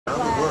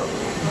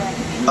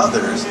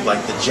Others,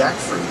 like the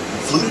jackfruit,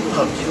 fluted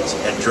pumpkins,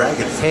 and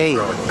dragon fruit Hey,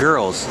 growing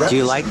girls, do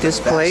you like this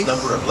place?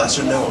 number of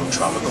lesser-known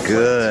tropical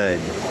Good.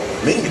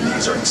 plants. Many of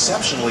these are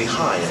exceptionally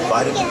high in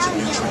vitamins and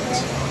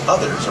nutrients.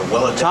 Others are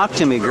well adapted. Talk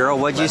to me, girl.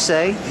 What'd you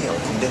say? Ideal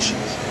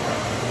conditions.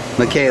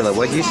 Michaela,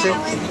 what'd you say?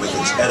 With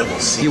its edible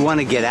seeds, You want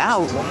to get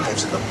out?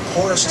 thrives in the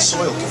poorest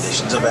soil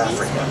conditions of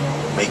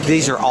Africa. making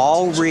These are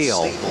all it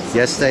real. staple food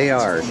Yes, they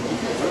are.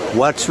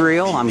 What's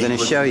real? I'm going to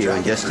England show you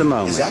in dragon just a fruit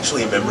moment. Is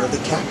actually a member of the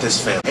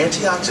cactus family.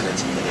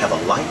 Antioxidants and have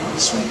a light,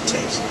 sweet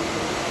taste.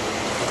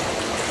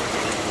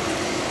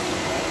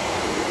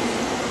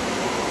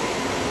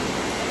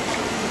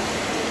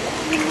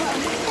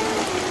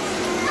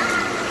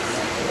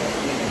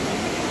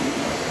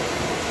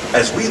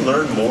 As we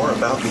learn more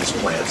about these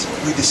plants,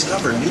 we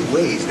discover new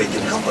ways they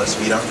can help us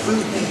meet our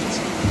food needs.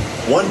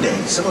 One day,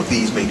 some of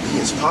these may be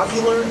as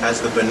popular as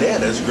the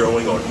bananas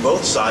growing on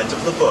both sides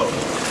of the boat.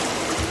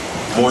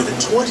 More than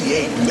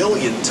 28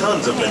 million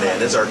tons of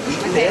bananas are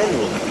eaten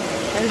annually,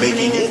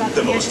 making it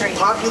the most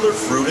popular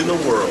fruit in the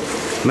world.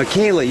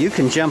 Michaela, you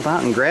can jump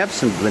out and grab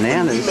some When we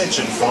bananas.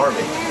 mention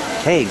farming,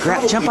 Hey,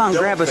 probably jump out and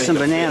don't grab us think some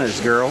of bananas,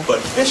 fish, girl.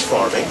 But fish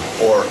farming,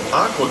 or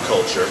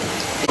aquaculture,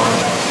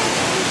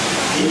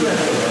 here at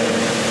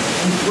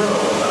Brea, we grow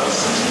about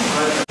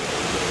 65.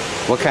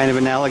 What kind of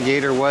an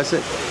alligator was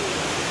it?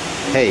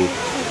 Hey,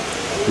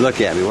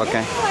 look at me. What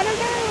kind? Oh, I don't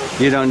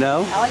know. You don't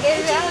know?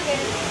 Alligator's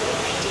alligator.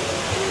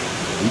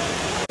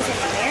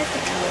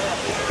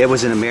 It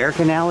was an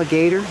American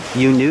alligator?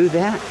 You knew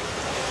that?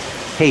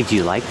 Hey, do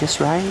you like this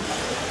ride?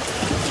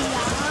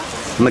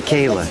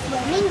 Michaela.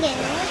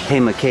 Hey,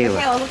 Michaela.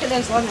 Michaela, look at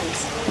those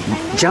lemons.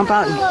 Jump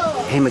out.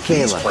 Hey, These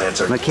Michaela. plants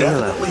are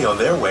Michaela. definitely on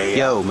their way.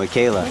 Yo,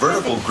 Michaela.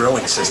 Vertical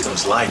growing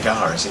systems like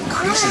ours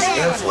increases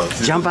airflow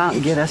through Jump the out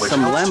and leaves, get us which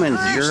some helps to lemons,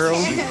 reduce girl.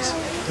 disease.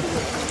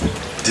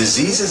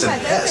 Diseases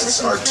and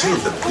pests are two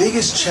of the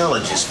biggest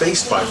challenges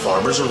faced by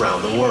farmers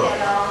around the world.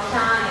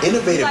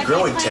 Innovative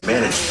growing to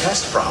manage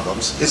pest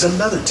problems is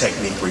another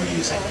technique we're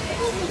using.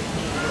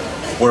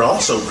 We're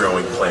also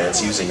growing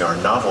plants using our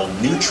novel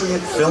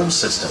nutrient film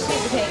system.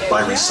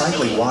 By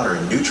recycling water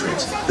and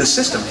nutrients, the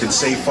system can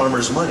save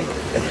farmers money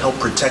and help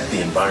protect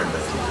the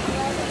environment.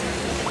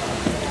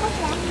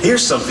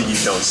 Here's something you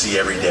don't see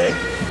every day: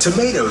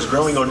 tomatoes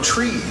growing on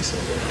trees.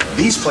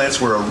 These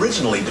plants were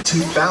originally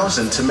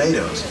 2,000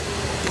 tomatoes.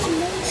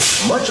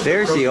 Much of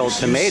There's the old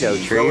produce you tomato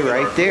see tree growing in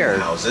right our there.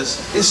 greenhouses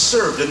is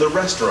served in the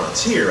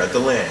restaurants here at the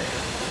land.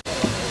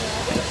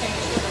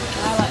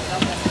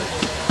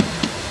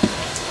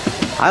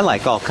 I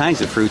like all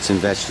kinds of fruits and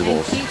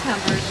vegetables.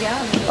 Cucumbers,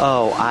 yummy.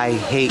 Oh, I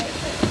hate.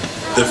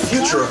 The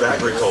future of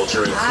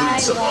agriculture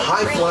includes some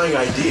high-flying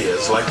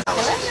ideas like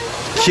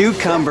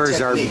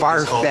Cucumbers are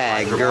barf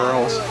bag,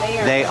 girl.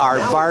 They are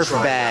barf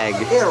bag.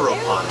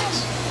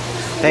 aeroponics.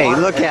 Hey,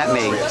 Water look and at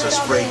me. nutrients are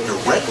sprayed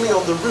directly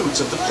on the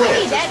roots of the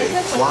plants as they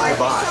fly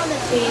by.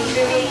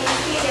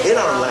 In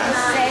our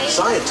lab,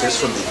 scientists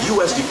from the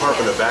U.S.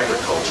 Department of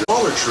Agriculture,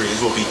 smaller trees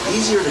will be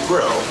easier to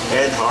grow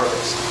and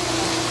harvest.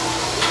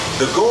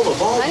 The goal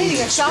of all these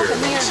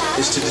experiments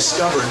is to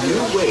discover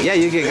new ways. Yeah,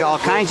 you get all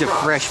kinds of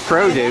fresh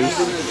produce.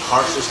 Even the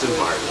harshest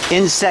environment.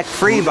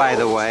 Insect-free, by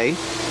the way.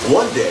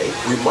 One day,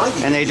 we might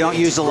even And they don't be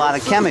able use to a lot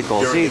of grow food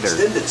chemicals during either.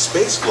 extended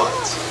space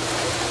flights.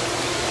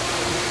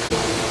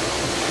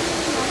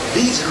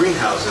 These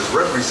greenhouses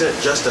represent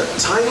just a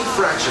tiny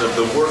fraction of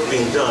the work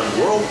being done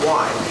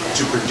worldwide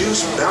to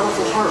produce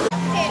bountiful harvest.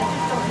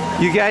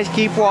 You guys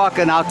keep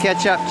walking. I'll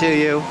catch up to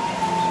you.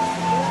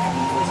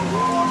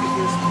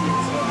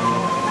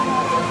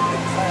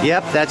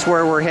 Yep, that's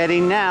where we're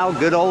heading now.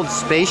 Good old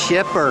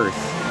Spaceship Earth.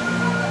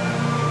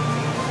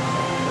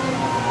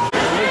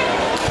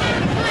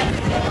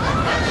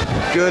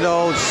 Good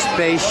old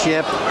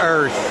Spaceship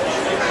Earth.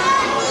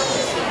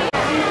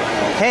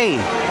 Hey,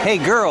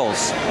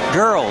 girls.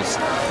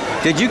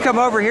 Did you come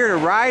over here to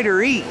ride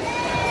or eat?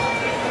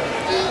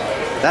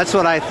 That's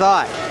what I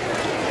thought.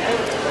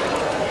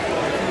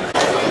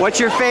 What's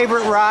your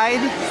favorite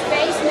ride?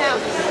 Space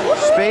Mountain.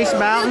 Space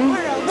Mountain?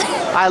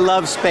 I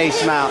love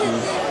Space Mountain.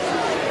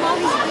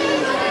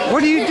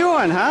 What are you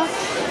doing, huh?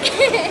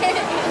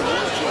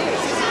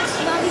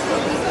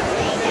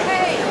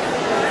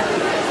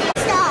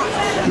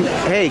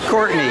 Hey,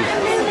 Courtney.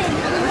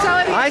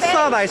 I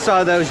thought I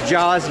saw those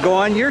jaws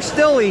going. You're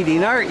still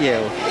eating, aren't you?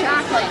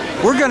 Chocolate.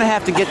 We're going to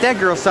have to get that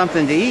girl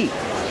something to eat. I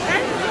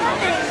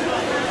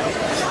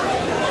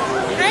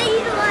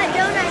eat a lot,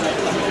 don't I?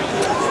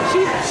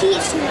 She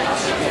eats too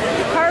much.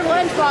 Her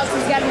lunchbox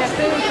has got enough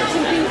food for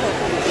 2 people.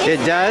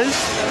 It does?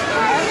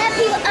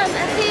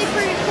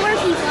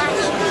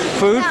 Food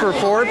Food for for 4 people, actually.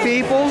 4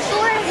 people?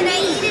 4, and I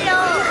eat it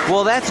all.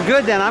 Well, that's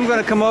good then. I'm going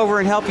to come over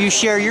and help you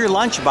share your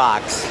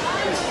lunchbox.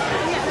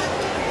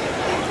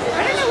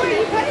 I don't know where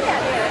you put it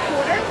out there, a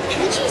quarter.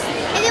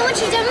 And then when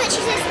she's done that,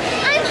 she says,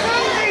 I'm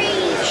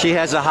hungry. She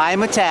has a high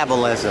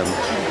metabolism.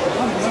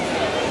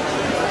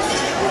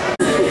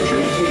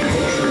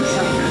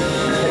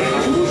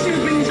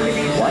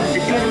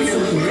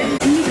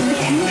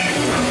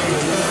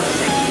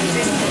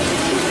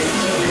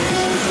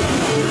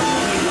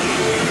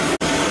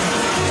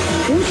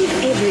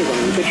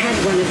 that had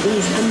one of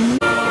these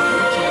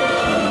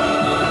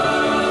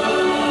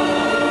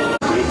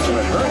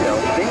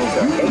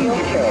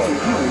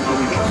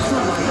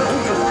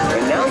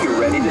And now you're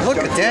ready to Look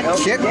at that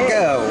chick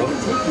go.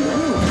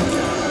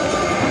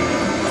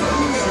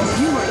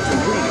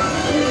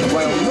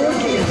 While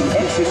working the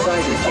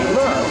exercises you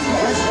love,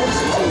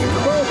 your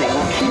clothing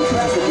will keep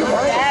track of your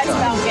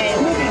lifestyle.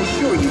 Making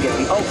sure you get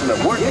the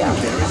ultimate workout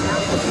there is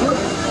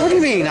What do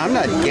you mean? I'm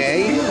not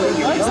gay.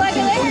 Looks like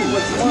it is.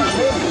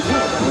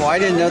 Well, I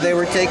didn't know they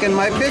were taking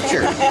my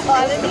picture.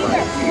 I didn't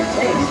either.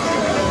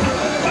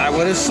 I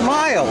would have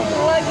smiled.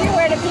 Well, if you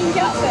wear the pink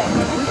outfit.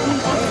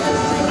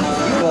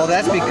 Well,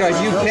 that's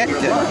because you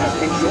picked it.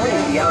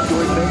 enjoying the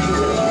outdoor adventures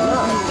that you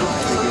love.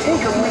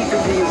 Take a leap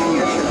into your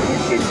future.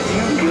 It's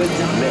too good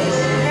to miss.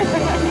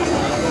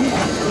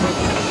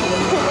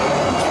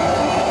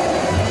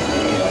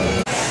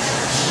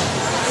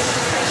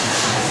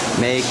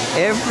 Make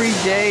every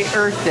day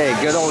Earth Day.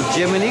 Good old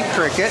Jiminy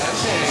Cricket.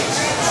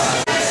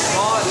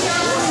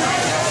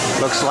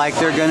 Looks like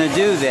they're going to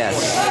do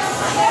this.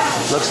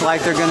 Looks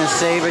like they're going to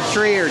save a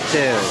tree or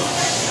two.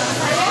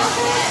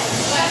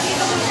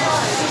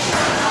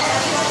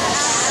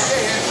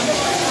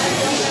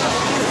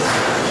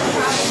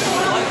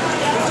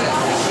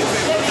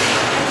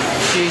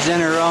 She's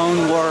in her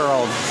own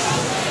world.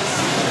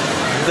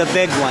 The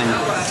big one.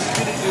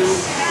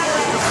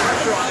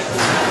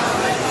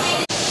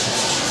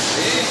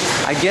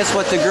 I guess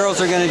what the girls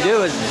are going to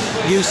do is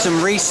use some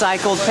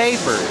recycled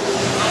paper.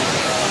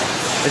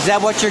 Is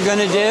that what you're going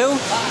to do?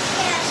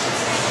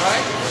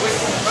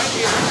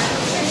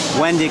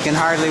 Wendy can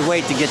hardly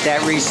wait to get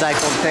that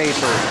recycled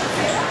paper.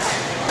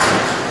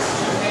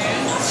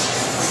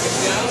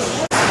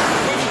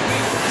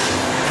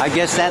 I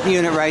guess that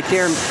unit right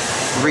there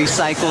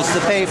recycles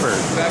the paper.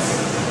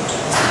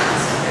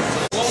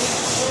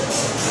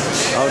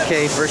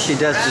 Okay, first she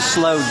does the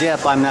slow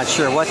dip. I'm not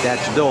sure what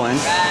that's doing.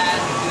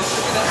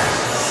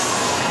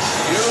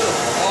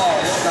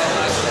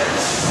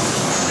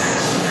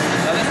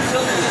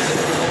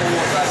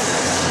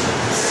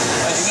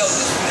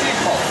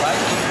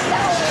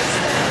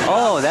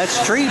 Oh,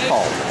 that's tree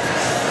pulp.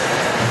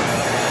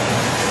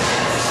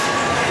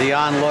 The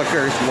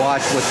onlookers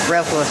watch with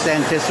breathless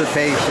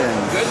anticipation.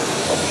 Good.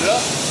 Open it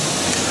up.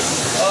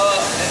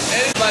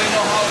 Anybody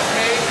know how it's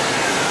made?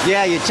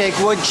 Yeah, you take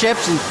wood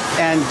chips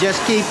and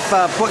just keep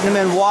putting them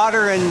in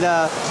water and,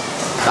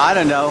 I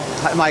don't know,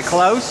 am I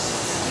close?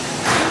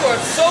 You are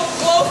so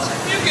close,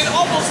 you can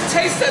almost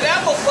taste that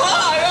apple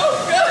pie. Oh,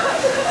 God.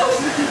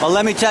 Well,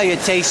 let me tell you,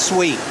 it tastes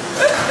sweet.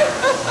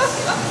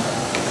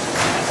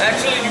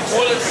 Actually, you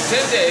boil it for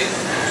 10 days.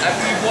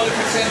 After you boil it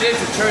for 10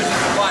 days, it turns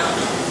into wine.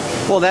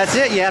 Well, that's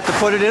it. You have to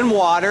put it in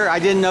water. I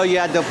didn't know you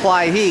had to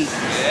apply heat.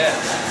 Yeah.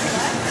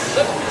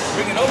 Look,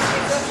 bring it over.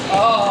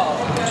 Oh,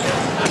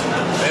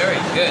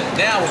 very good.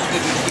 Now, what you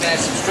can do is you can add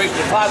some straight to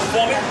the pie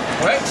for me.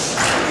 All right?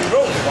 You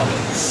roll it for me.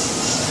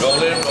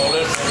 Roll it, roll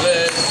it, roll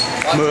it.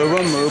 Move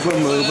 'em, move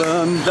 'em, move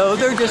 'em. Though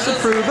they're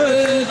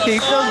disapproving,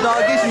 keep those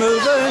doggies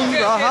moving.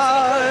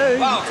 Right.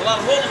 Wow, it's a lot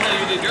of rolling that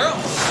you did, girl.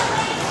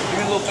 Give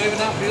me a little favor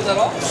now. Feel that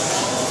off.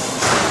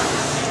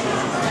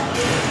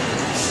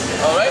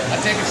 All right, I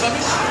take it from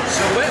you.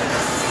 Silhouette.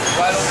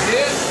 Right over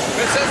here.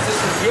 Princess, this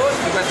is yours.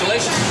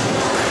 Congratulations.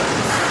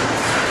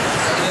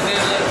 And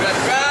then let it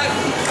dry.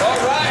 All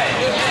right.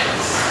 Good man.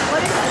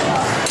 What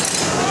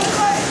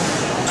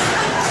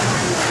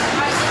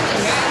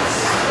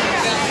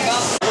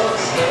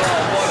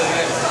is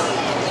it?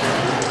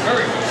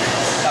 Very good.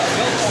 Now,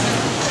 build on it.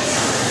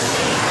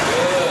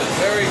 Good.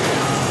 Very good.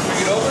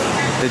 Bring it over.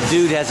 The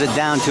dude has it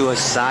down to a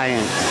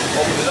science.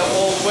 Open it up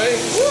all the way.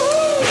 Woo-hoo!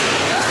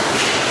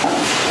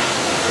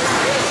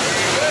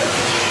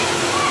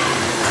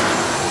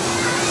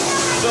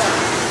 So,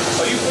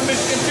 are you from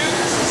Michigan too?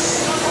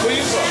 Where are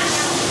you from?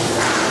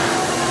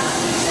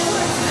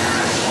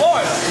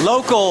 Florida.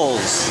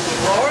 Locals.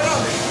 Florida?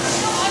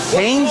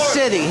 Haines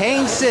City,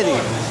 Haines City.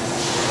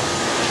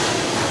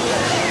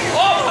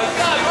 Oh my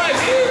God, right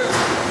here.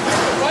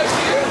 Right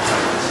here.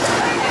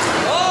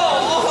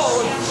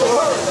 Oh,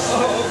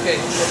 okay. Okay.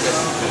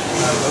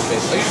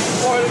 Are you from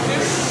Florida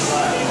too?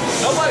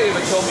 Nobody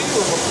ever told me you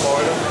were from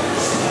Florida.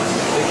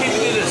 They keep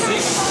it a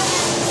secret.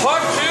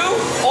 Part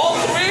 2? All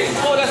 3?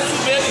 Oh, that's too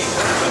many.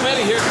 That's too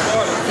many here in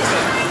Florida. Too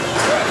many.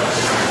 Right.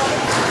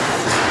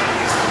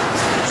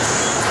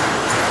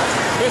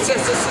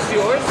 Princess, this is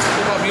yours.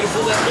 Look how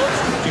beautiful that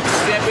looks. You can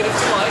stamp it if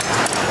you like.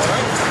 All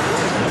right.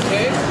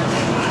 Okay.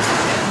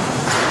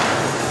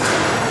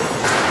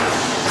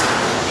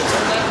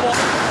 Hold that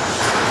one.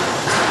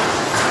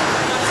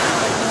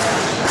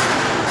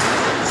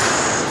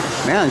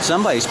 Man,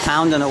 somebody's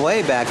pounding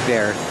away back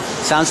there.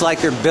 Sounds like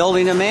they're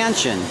building a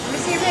mansion. Let me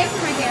see your paper,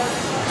 Miguel.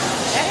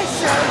 That is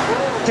so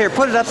cool. Here,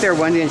 put it up there,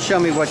 Wendy, and show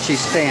me what she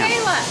stamped.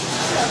 Kayla.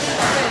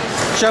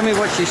 Show me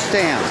what she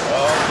stamped.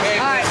 Okay.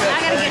 All right, I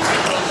gotta get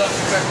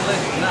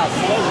Congratulations. Now,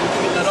 slowly, you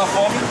can get that off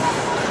for me.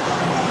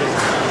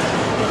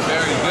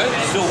 Very good.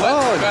 Still wet.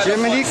 Oh, Try to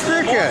Jiminy flex some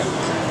more. Cricket. And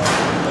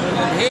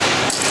then here.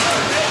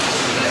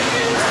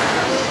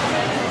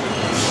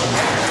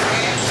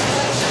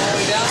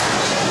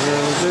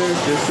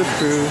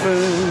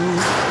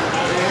 disapproving.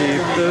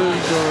 Keep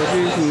those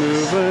bodies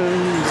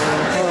moving.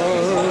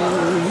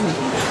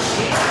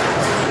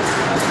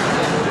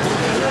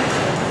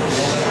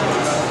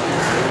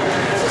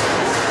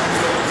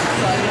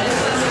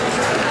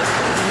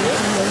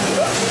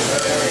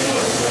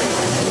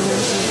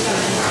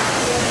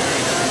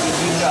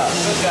 Good job.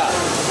 Good job.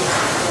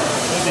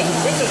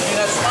 Richard, you're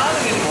not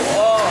smiling anymore.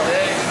 Oh,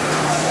 there you go.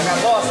 I got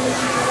lost.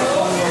 Come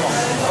on.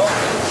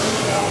 Okay.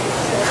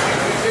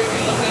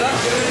 You looked it up?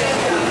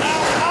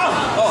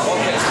 Oh,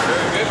 okay.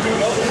 Very good.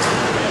 Go.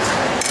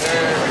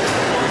 There.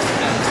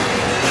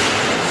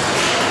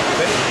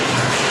 Ready?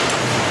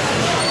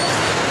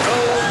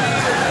 Roll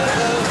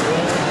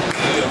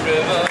me a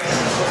river.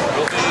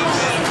 Roll me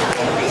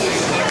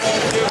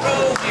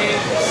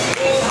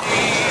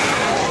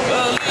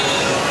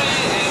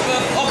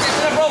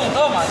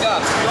oh my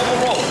God,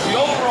 you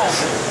overrolled.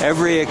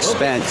 Every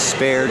expense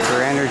spared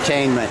for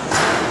entertainment. Good.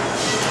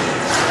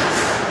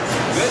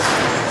 I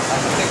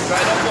think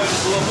right up for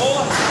just a little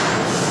more.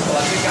 Well,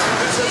 I think I'm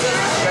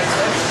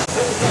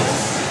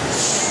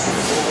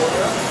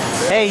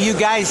Hey, you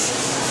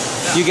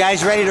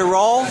guys ready to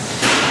roll?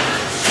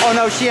 Oh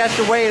no, she has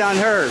to wait on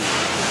hers.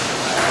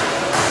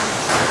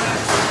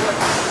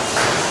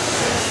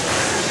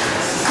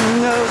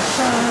 No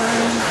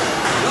time.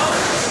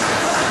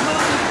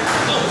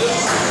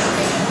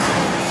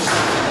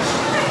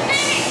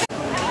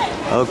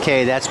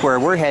 Okay, that's where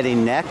we're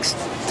heading next.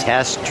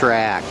 Test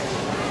track.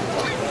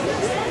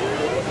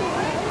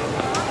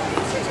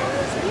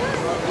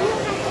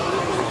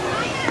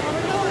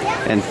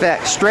 In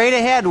fact, straight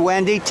ahead,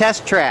 Wendy,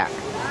 test track.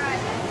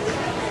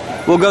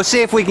 We'll go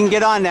see if we can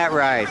get on that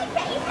ride.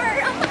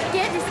 Oh my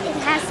goodness, it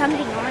has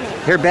something on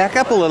it. Here, back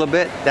up a little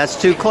bit. That's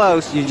too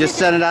close. You just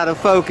sent it out of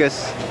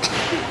focus.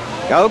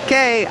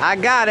 Okay, I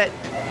got it.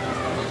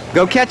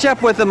 Go catch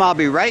up with them. I'll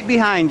be right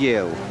behind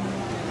you.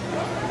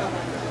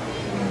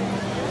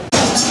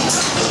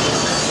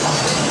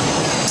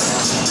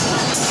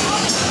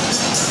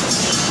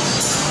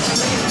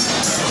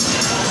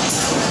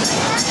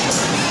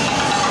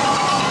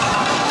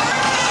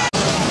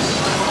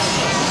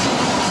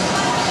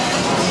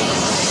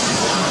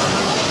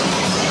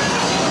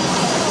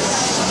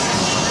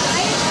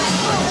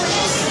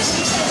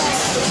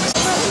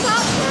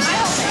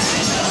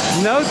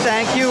 No,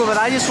 thank you, but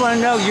I just want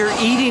to know, you're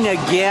eating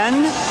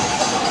again?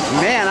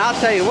 Man, I'll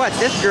tell you what,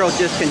 this girl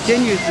just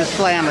continues to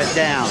slam it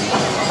down.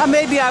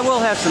 Maybe I will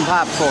have some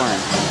popcorn.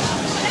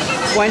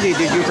 Wendy,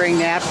 did you bring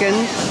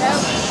napkins?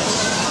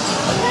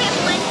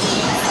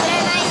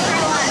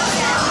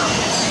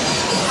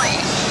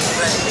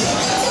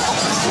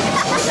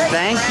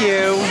 Thank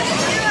you.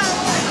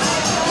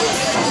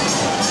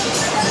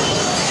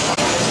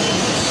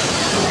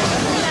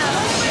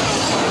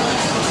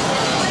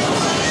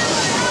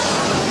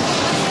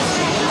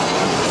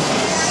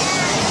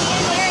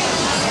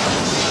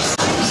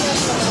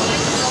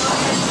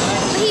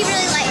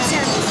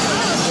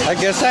 I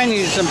guess I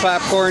need some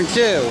popcorn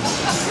too.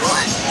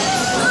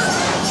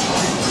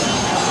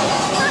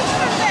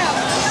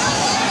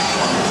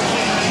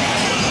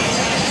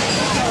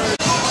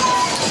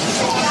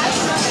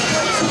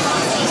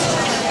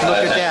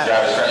 Look at that.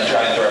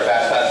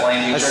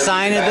 A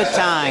sign of the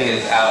time.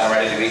 It's out and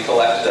ready to be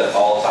collected at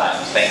all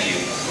times. Thank you.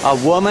 A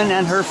woman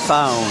and her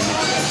phone.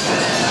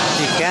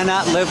 She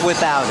cannot live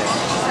without it.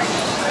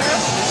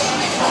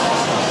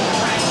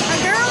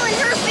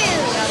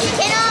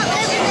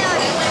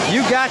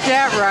 You got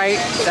that right.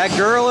 That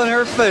girl and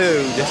her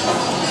food.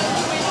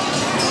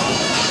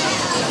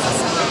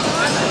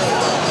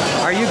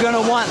 Are you going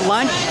to want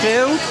lunch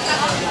too?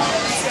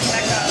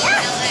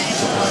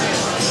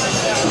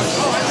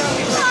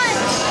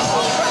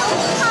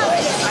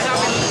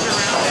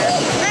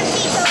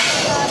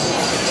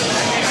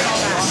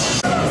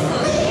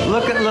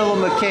 Look at little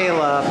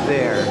Michaela up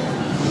there.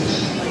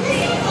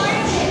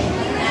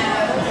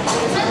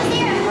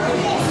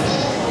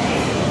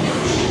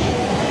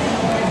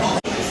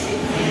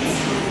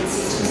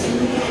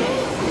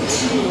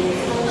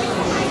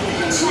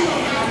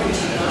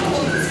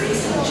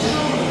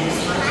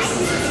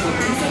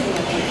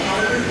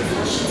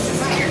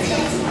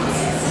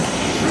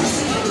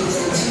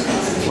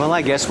 Well,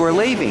 I guess we're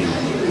leaving.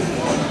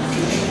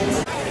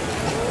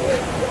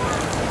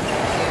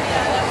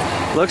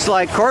 Looks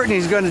like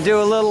Courtney's going to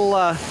do a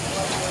little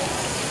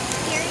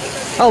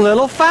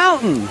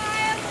fountain.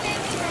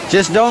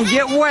 Just don't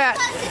get wet.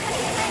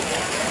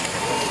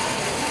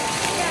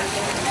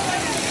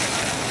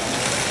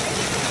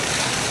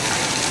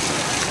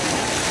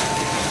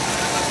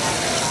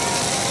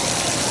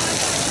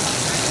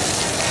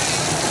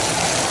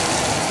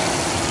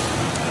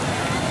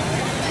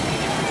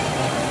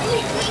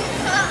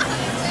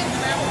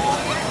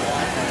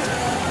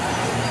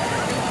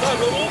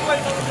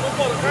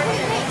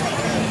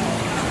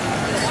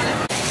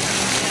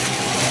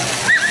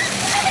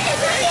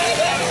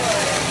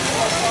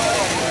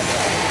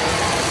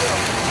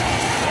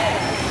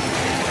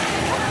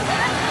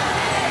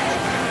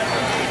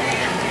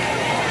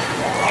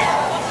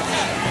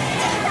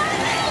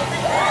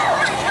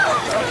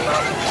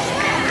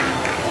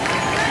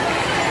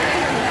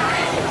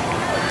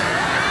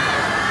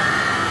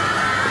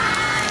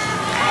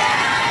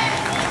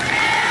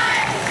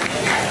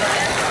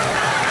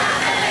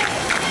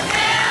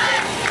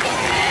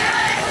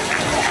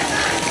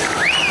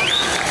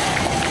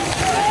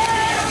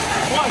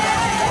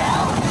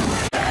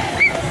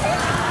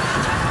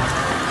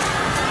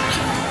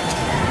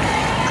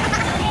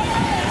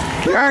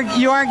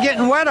 aren't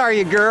getting wet, are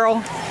you,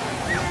 girl?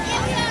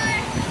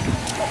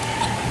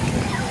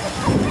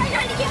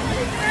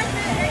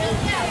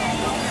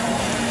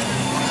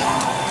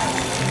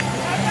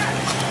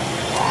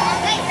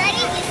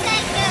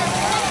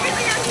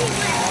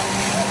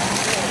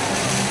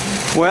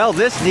 Well,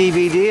 this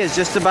DVD is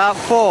just about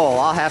full.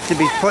 I'll have to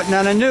be putting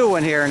on a new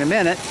one here in a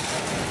minute.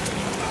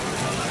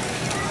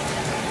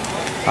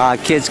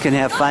 Kids can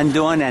have fun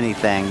doing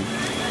anything.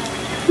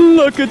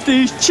 Look at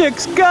these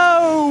chicks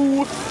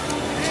go!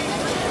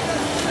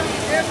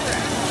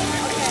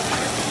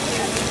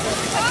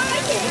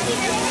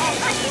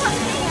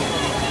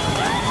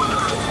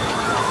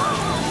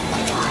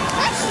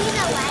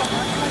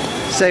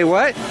 Say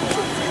what?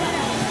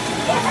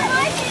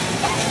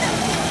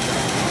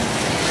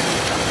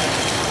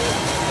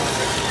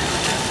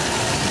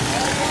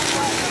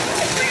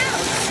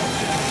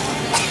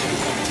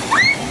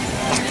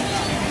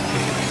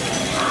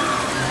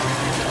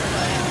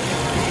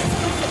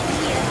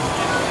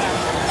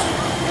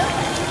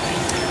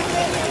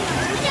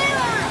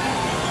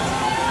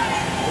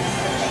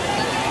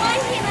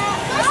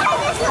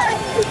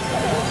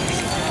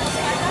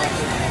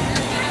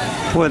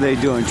 What are they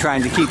doing?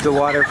 Trying to keep the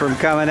water from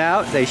coming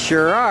out? They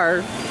sure are.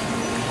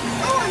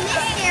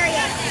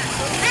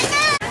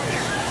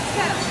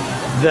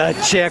 The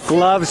chick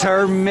loves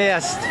her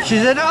mist. She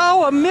said,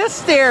 oh, a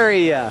mist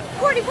area.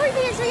 40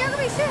 minutes, so you're going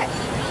to be sick.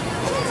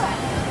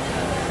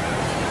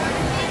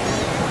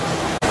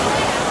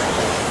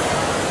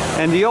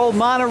 And the old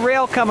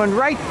monorail coming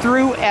right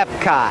through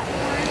Epcot.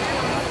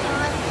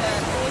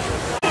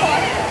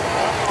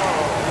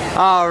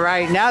 All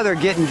right, now they're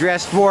getting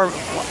dressed for...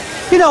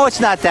 You know, it's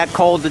not that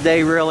cold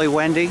today, really,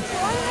 Wendy.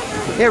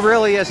 It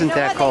really isn't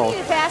that cold. They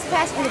need a fast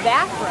pass for the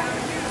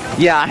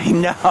bathroom. Yeah, I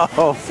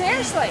know.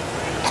 Seriously.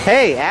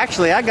 Hey,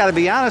 actually, I got to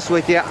be honest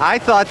with you. I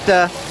thought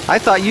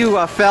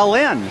you fell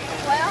in. Well,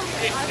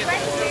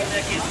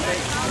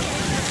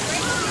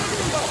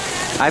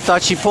 I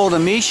thought she pulled a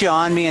Misha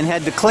on me and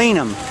had to clean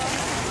them.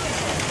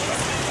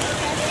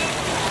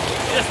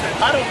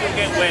 I don't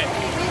get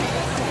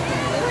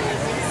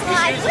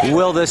wet.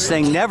 Will this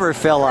thing never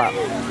fill up?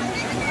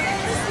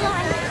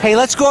 Hey,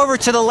 let's go over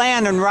to the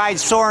land and ride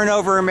Soaring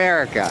Over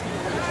America.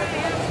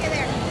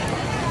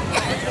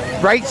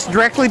 Right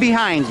directly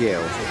behind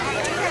you.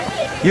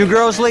 You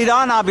girls lead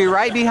on, I'll be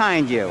right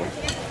behind you.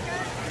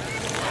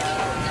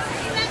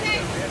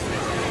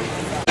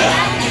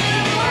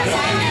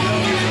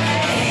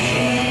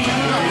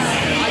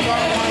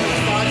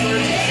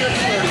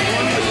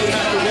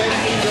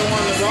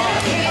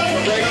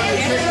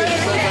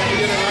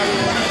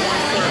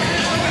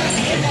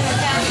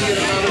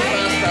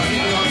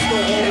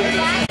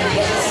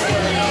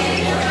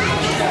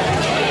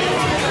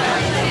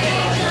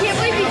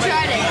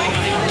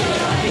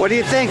 What do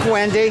you think,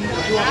 Wendy?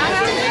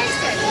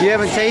 You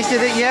haven't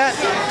tasted it yet?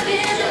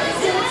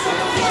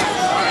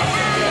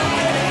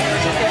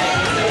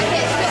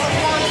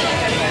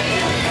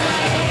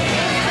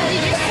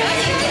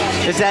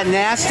 Is that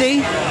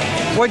nasty?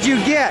 What'd you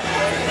get?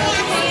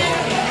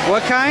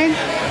 What kind?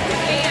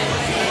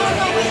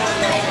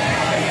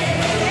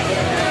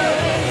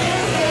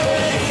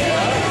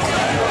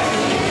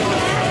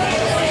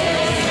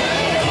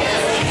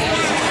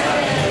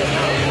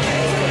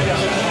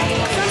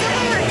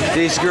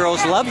 These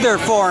girls love their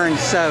foreign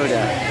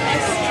soda.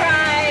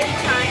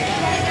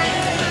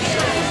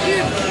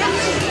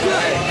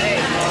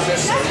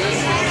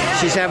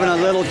 She's having a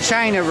little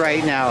China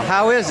right now.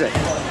 How is it?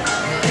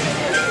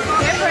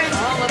 different.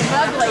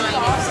 Lovely.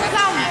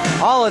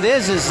 All it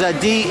is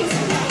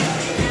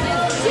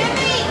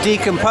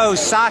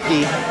decomposed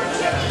sake.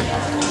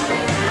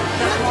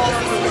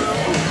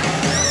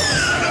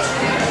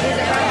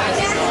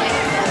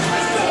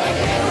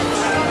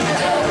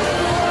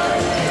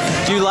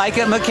 Do you like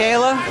it,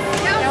 Michaela?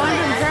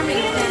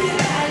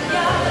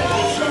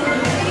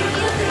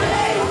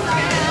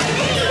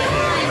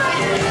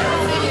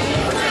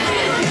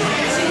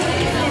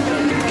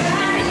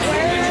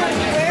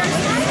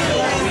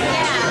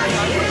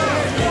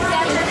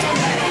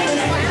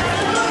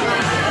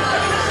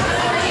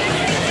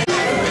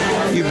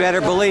 You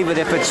better believe it.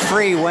 If it's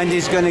free,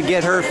 Wendy's going to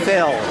get her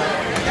fill.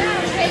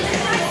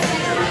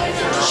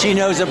 She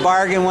knows a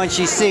bargain when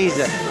she sees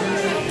it.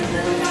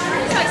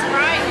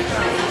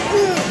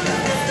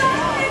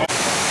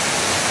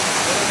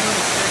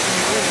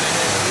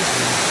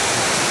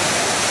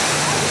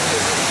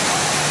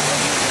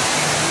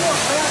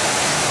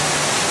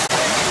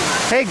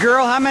 Hey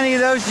girl, how many of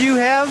those do you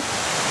have?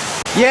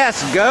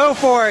 Yes, go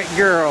for it,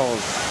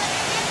 girls.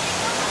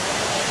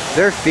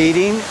 They're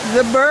feeding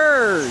the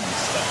birds.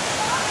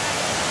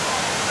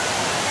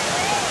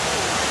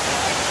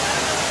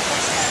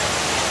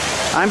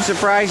 I'm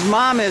surprised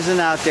Mom isn't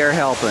out there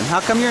helping. How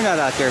come you're not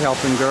out there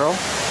helping, girl?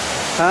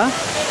 Huh?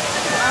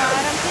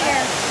 I don't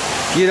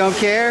care. You don't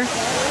care?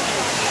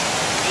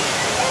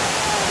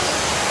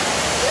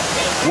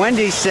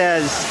 Wendy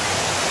says,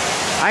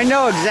 I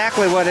know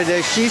exactly what it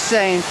is. She's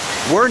saying,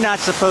 we're not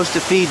supposed to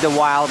feed the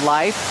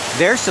wildlife.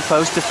 They're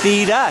supposed to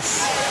feed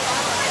us.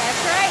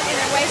 That's right, and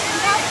they're wasting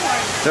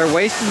popcorn. They're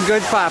wasting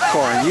good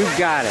popcorn. You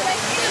got it.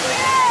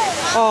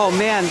 Oh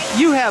man,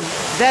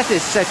 that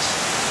is such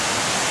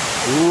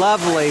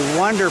lovely,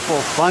 wonderful,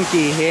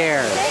 funky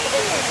hair.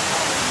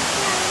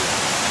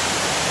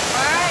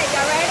 Alright,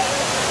 y'all ready?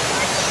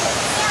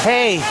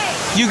 Hey,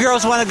 you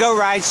girls want to go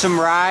ride some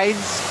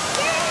rides?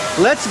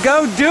 Let's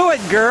go do it,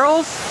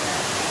 girls.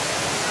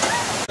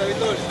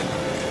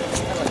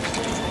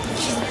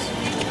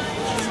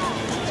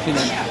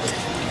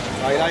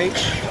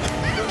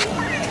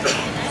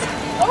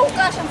 Oh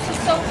gosh, I'm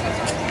so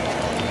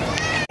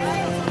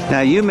Now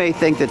you may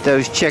think that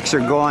those chicks are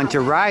going to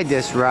ride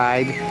this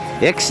ride.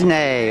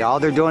 Ixnay. All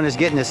they're doing is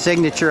getting a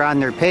signature on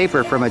their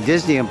paper from a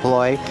Disney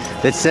employee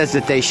that says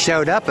that they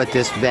showed up at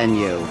this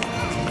venue.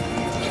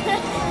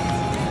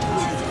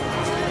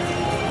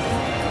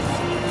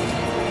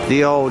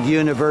 The old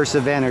universe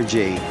of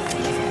energy.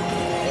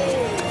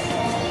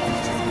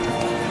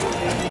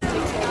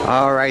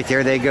 All right,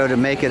 there they go to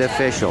make it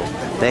official.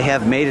 They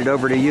have made it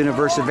over to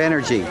Universe of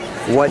Energy.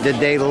 What did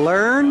they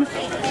learn?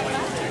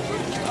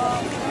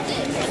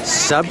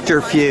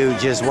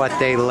 Subterfuge is what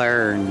they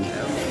learned.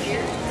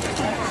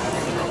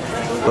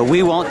 But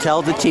we won't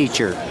tell the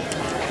teacher.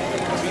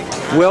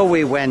 Will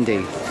we,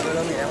 Wendy?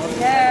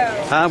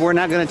 No. We're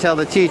not going to tell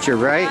the teacher,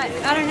 right?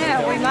 I don't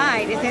know. We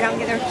might if they don't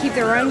keep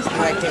their rooms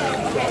clean.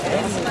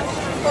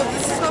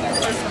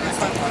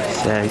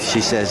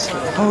 She says,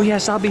 "Oh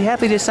yes, I'll be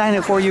happy to sign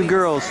it for you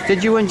girls.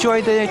 Did you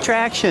enjoy the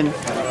attraction?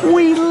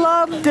 We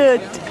loved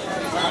it."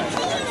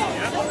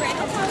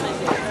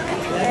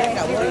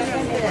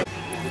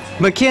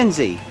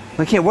 Mackenzie,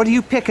 what are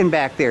you picking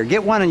back there?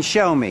 Get one and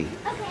show me.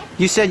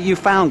 You said you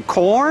found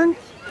corn?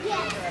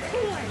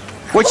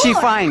 What'd she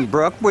find,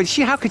 Brooke?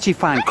 How could she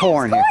find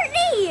corn here?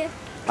 Courtney!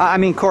 I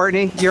mean,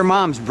 Courtney, your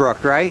mom's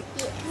Brooke, right?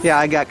 Yeah,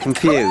 I got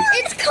confused.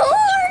 It's corn!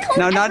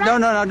 No,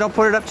 don't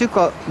put it up too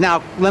close.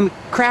 Now, let me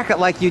crack it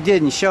like you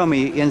did and show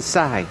me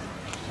inside.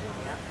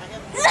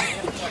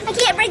 I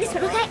can't break this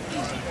one, okay?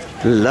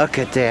 Look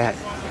at that.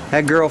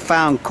 That girl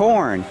found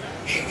corn.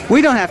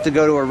 We don't have to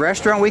go to a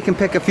restaurant. We can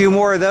pick a few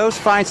more of those,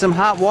 find some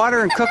hot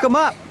water, and cook them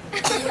up.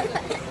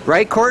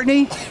 Right,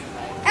 Courtney?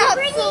 I'm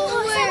bringing some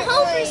home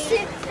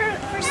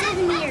for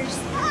 7 years.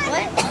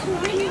 What? I'm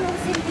bringing home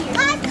 7 years.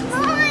 Come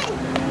on!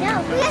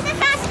 No, we have the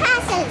fast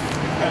passes.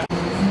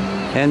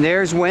 And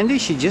there's Wendy.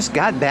 She just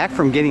got back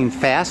from getting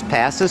fast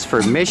passes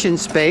for Mission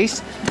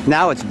Space.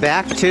 Now it's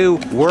back to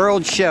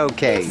World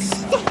Showcase.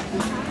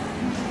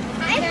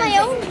 I have my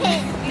own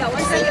pen.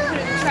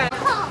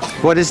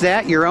 What is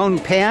that? Your own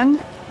pen?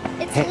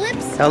 It's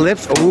lipstick. A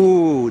lips?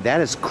 Ooh,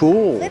 that is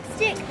cool.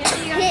 Lipstick.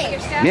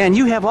 Man,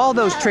 you have all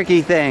those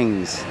tricky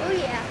things. Oh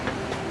yeah.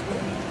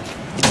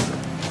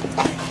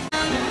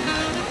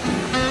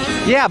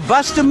 Yeah,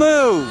 bust a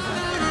move.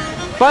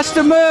 Bust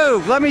a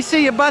move. Let me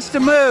see you bust a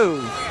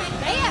move.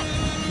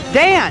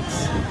 Dance.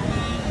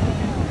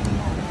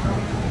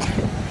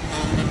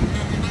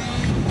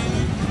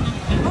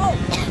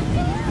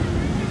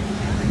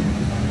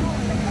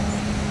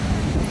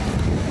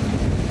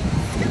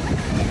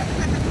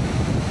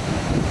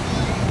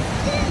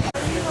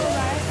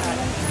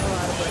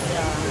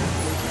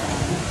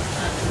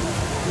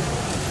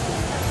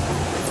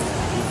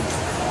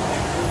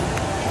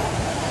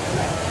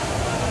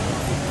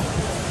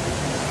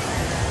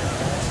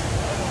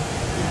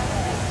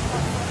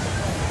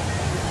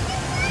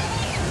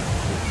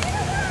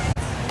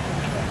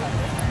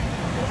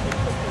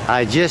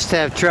 I just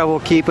have trouble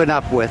keeping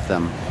up with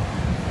them.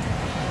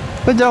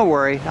 But don't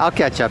worry, I'll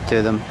catch up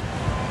to them.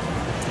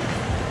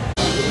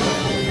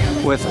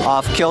 With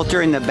Off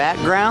Kilter in the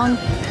background,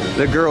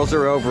 the girls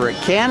are over at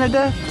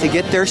Canada to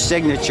get their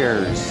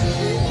signatures.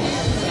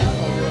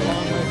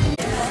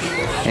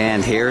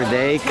 And here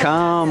they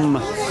come.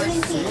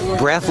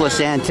 Breathless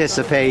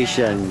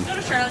anticipation.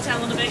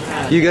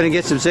 You gonna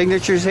get some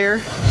signatures here?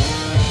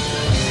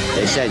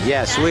 They said,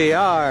 yes, we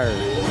are.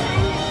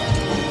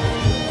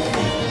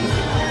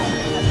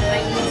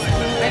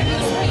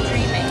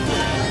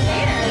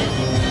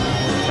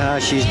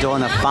 She's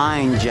doing a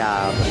fine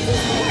job.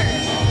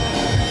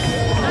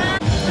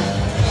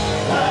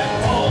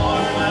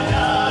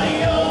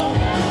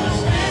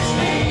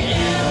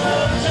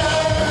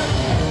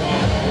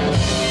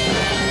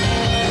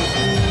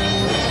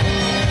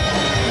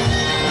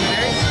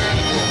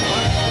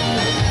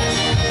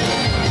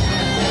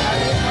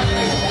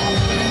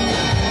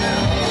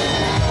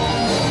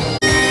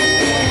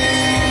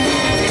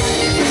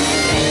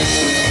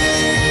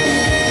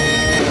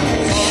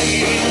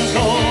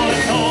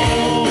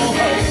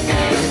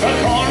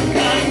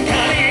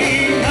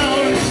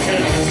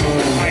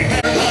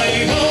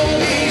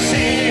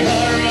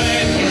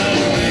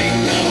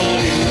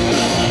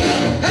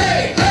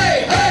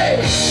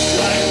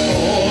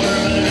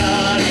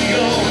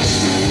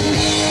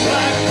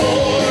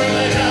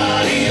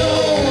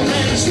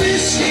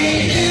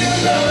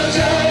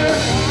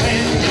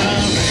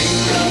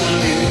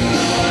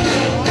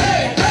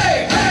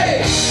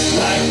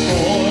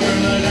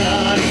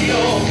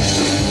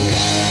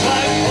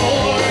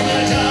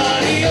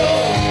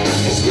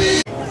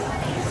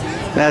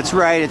 That's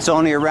right, it's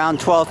only around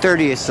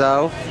 12:30 or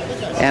so,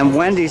 and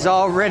Wendy's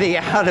already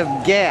out of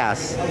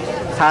gas.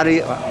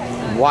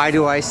 Why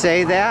do I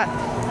say that?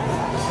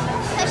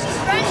 Because she's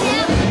running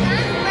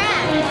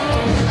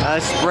out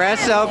of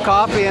Espresso,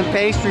 coffee, and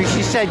pastry.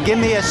 She said, give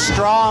me a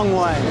strong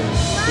one.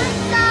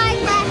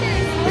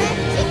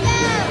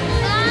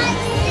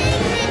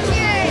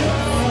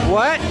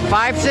 What?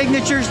 5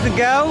 signatures to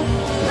go?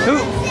 Who?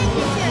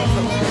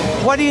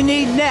 What do you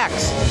need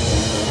next?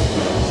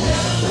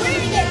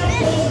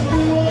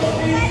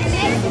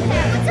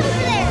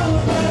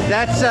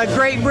 That's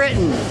Great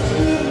Britain.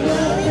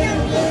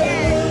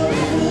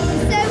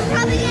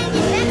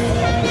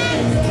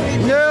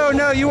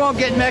 No, you won't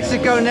get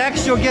Mexico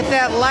next. You'll get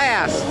that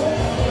last.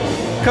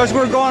 Because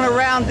we're going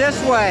around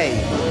this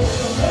way.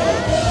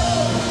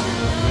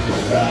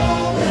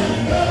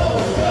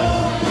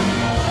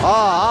 Oh,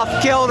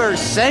 off kilter,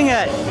 sing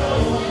it.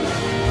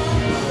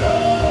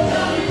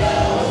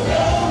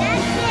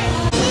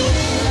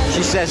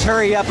 She says,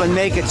 hurry up and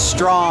make it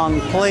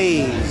strong,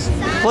 please.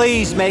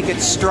 Please make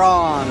it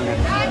strong.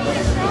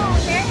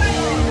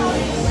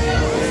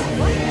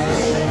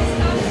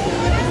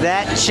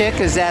 That chick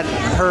is at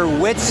her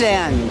wit's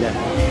end.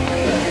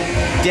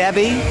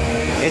 Debbie,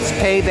 it's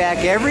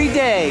payback every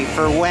day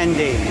for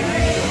Wendy.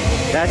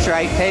 That's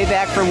right,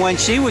 payback from when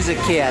she was a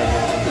kid.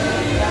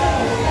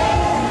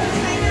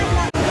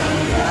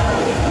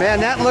 Man,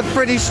 that looked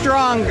pretty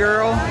strong,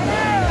 girl.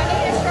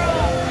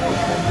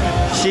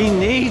 She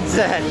needs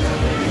it.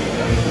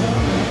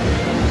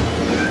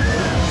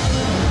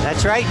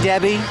 That's right,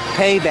 Debbie.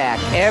 Payback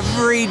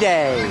every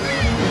day.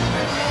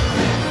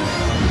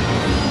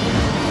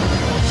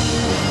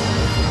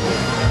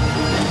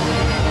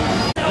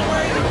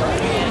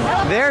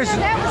 There's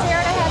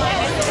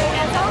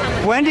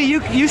Wendy,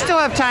 you still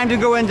have time to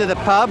go into the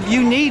pub.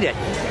 You need it.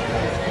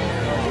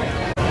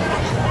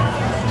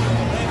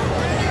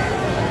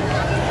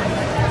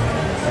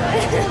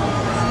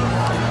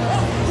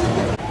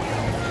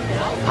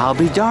 I'll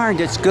be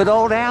darned, it's good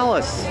old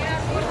Alice.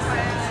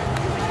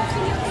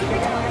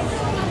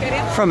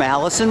 From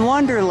Alice in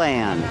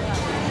Wonderland.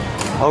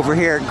 Over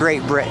here at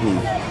Great Britain.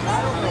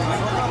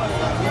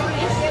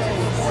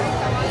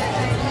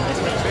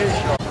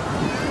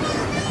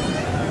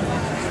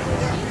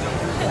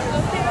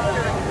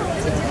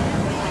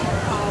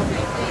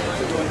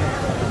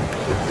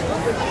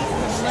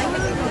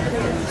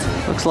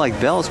 Looks like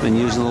Belle's been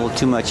using a little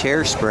too much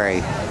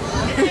hairspray.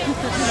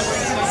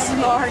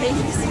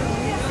 Smarties.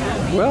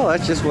 Well,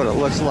 that's just what it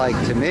looks like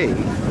to me.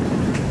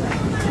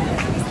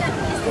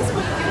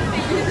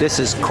 This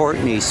is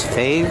Courtney's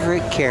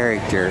favorite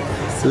character.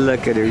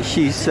 Look at her,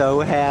 she's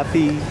so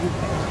happy.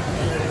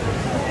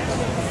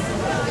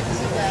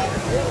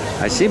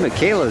 I see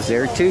Michaela's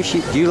there too.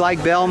 Do you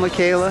like Belle,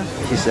 Michaela?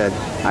 She said,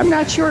 I'm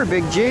not sure,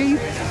 Big G.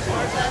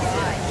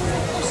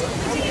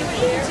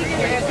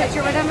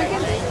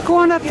 Go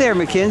on up there,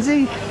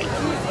 Mackenzie.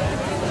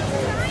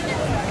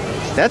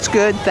 That's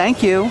good,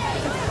 thank you.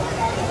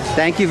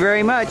 Thank you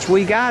very much,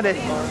 we got it.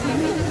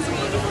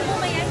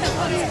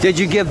 Did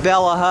you give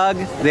Belle a hug?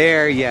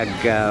 There you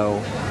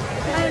go.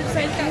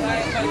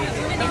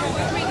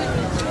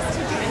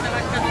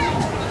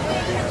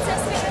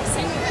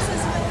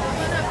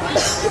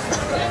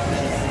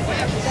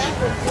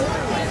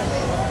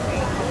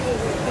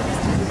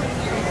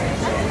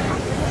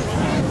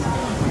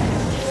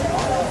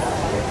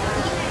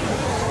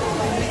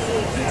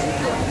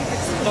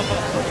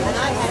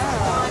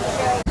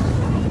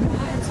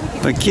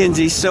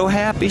 Mackenzie's so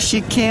happy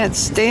she can't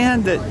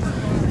stand it.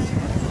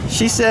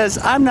 She says,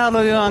 I'm not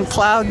only on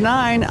cloud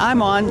 9,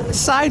 I'm on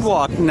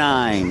sidewalk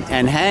 9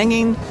 and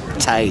hanging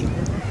tight.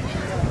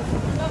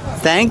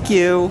 Thank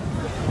you.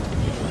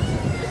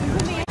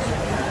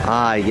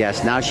 Ah,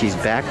 yes, now she's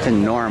back to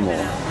normal.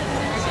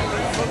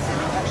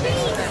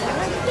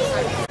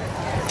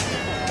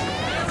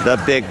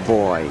 The big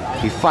boy.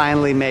 He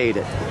finally made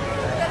it.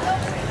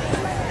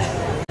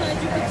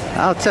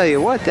 I'll tell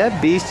you what,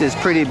 that beast is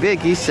pretty big.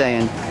 He's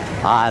saying,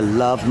 I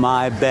love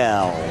my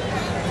Belle.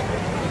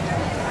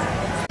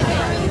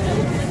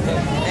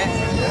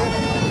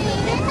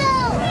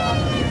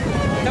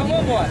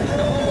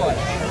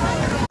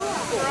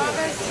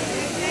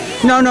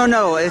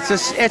 No, it's a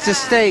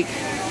steak.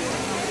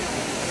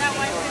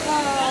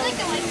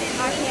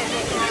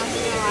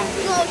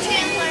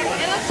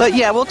 But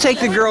yeah, we'll take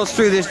the girls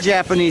through this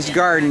Japanese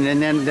garden,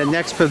 and then the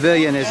next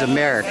pavilion is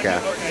America.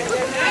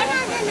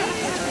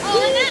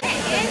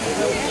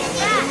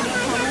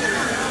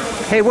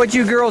 Hey, what'd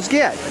you girls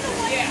get?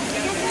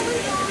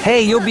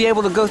 Hey, you'll be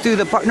able to go through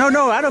the park.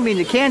 No, I don't mean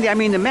the candy, I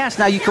mean the mask.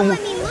 Now you can...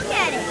 Let me look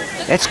at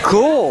it. It's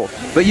cool,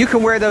 but you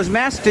can wear those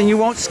masks and you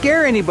won't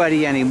scare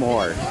anybody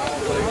anymore.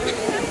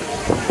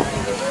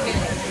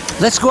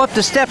 Let's go up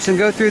the steps and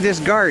go through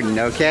this garden,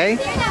 okay?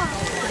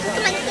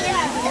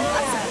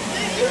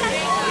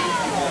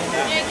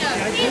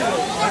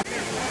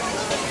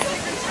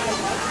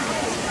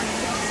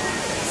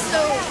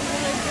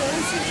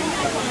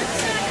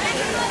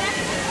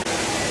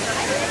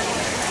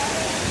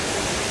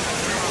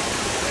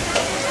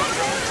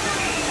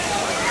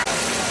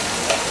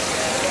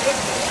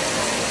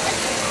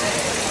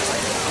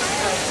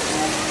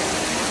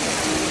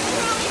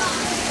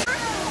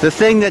 The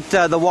thing that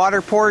the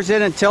water pours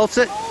in and tips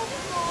it?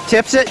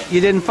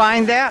 You didn't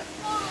find that?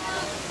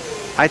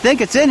 I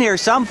think it's in here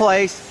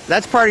someplace.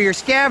 That's part of your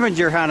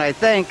scavenger hunt, I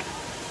think.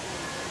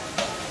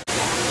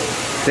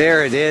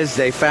 There it is.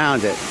 They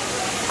found it.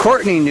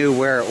 Courtney knew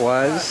where it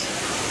was.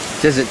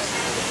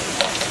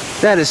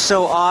 That is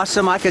so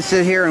awesome. I could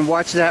sit here and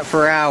watch that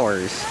for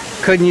hours.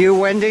 Couldn't you,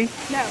 Wendy?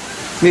 No.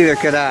 Neither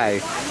could I.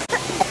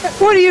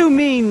 What do you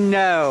mean,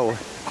 no?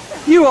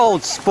 You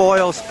old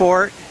spoil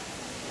sport.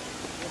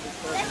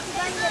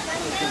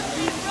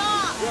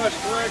 Josh,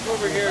 come back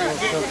over here.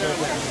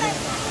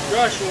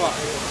 Joshua.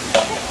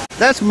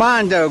 That's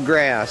mondo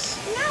grass.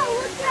 No,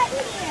 look right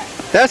here.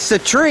 That's the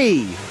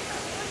tree.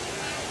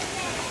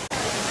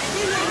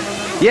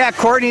 Yeah,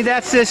 Courtney,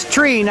 that's this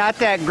tree, not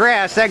that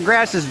grass. That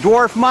grass is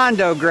dwarf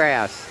mondo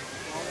grass.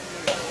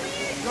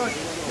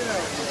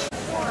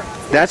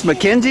 That's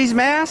Mackenzie's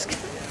mask?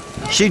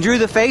 She drew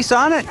the face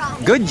on it?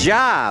 Good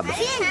job.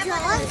 She didn't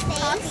draw a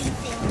face.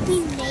 He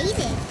made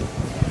it.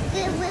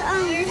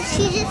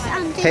 She just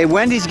Hey,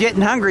 Wendy's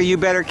getting hungry. You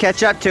better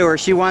catch up to her.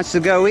 She wants to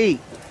go eat.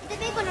 The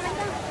big one right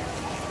there.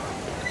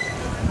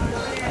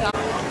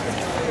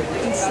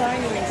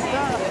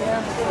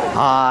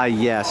 Ah,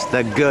 yes,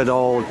 the good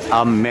old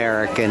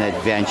American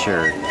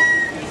adventure.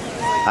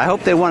 I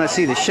hope they want to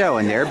see the show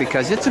in there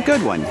because it's a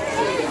good one.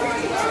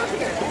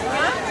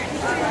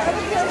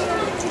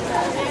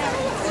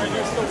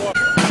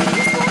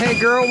 Hey,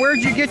 girl, where'd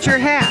you get your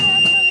hat?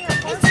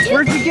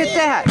 Where'd you get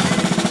that?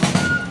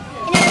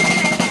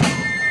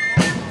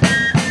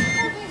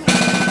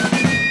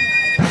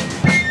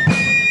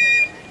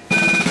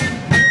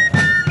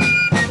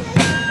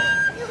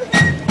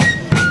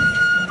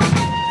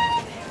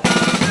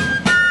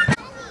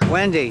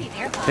 Wendy,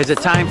 is it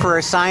time for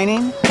a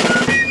signing?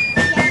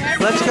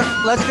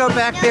 Let's go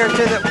back there to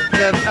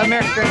the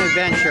American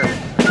Adventure.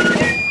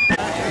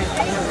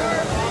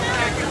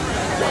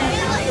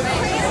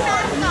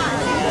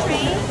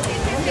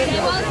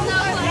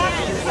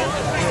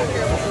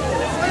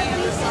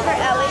 For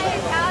Ellie,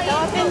 go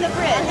up in the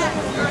bridge.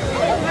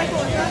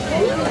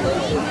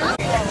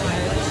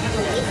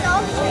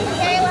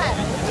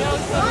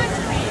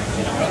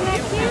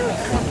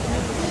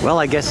 Well,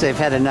 I guess they've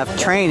had enough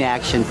train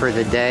action for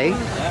the day.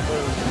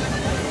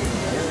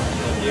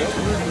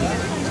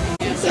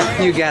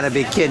 You gotta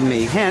be kidding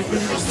me.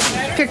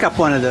 Pick up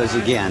one of those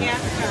again.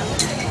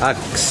 A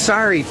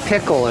sorry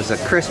pickle as a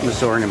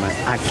Christmas ornament.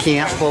 I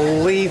can't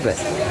believe it.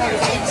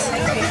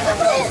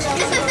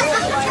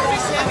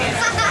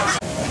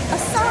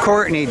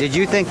 Courtney, did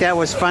you think that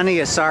was funny,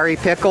 a sorry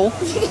pickle?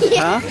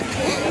 Yeah.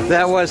 Huh?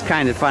 That was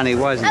kind of funny,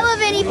 wasn't it? I love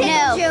any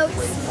pickle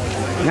jokes.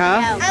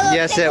 Huh? I love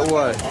Yes, it pickle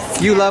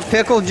was. You love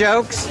pickle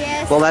jokes?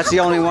 Yes. Well, that's the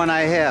only one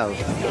I have.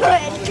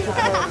 Good.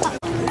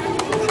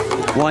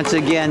 Once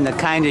again, the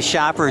kind of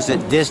shoppers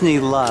that Disney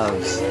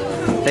loves.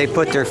 They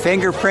put their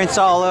fingerprints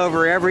all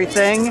over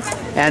everything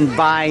and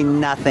buy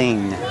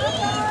nothing.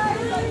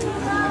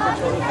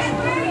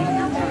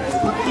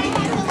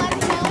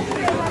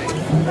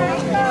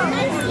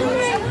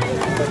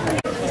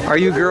 Are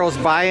you girls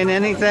buying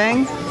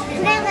anything?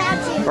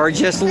 Or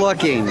just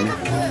looking?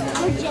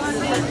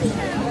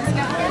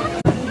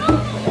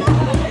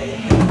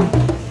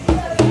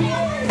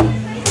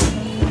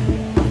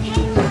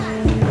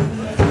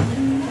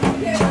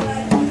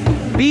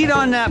 Beat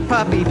on that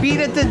puppy. Beat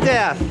it to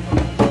death.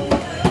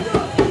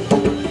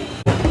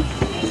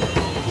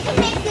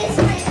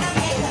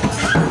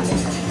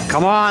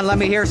 Come on, let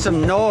me hear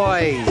some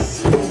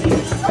noise.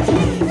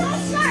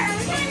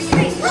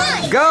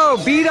 Go,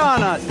 beat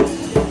on it.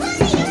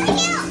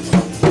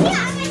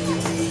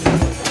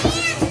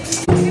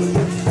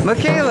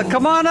 Michaela,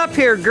 come on up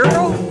here,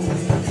 girl.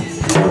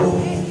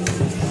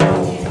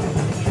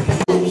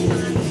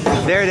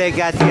 There, they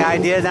got the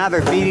idea. Now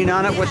they're beating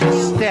on it with the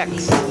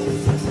sticks.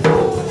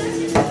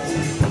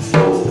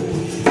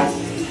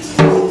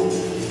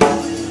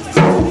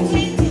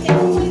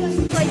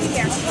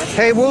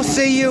 Hey, we'll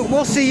see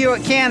you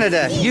at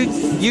Canada.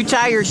 You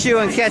tie your shoe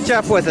and catch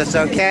up with us,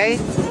 okay?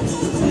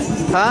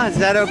 Huh? Is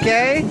that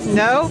okay?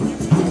 No?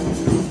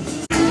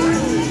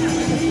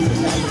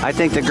 I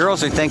think the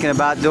girls are thinking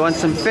about doing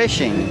some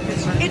fishing.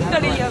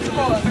 Italy, of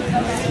course.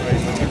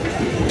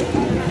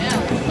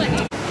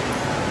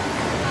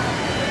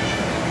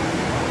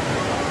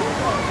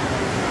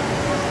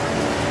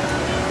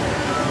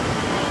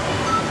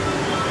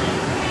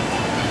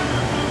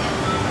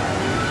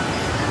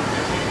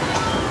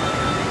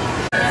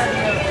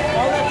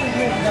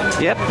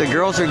 Yep, the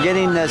girls are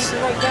getting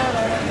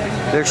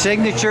their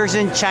signatures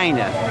in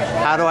China.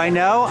 How do I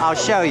know? I'll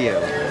show you.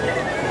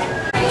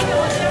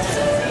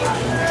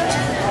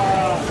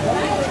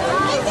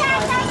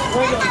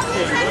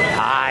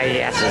 Ah,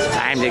 yes, it's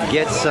time to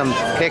get some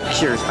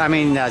pictures.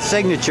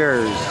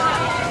 Signatures.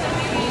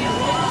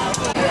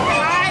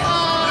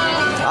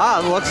 Ah,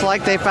 it looks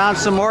like they found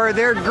some more of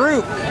their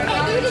group.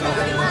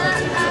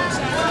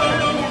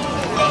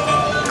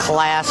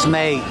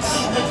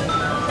 Classmates.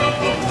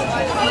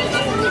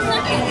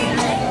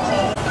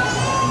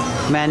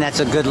 Man, that's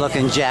a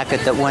good-looking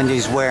jacket that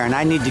Wendy's wearing.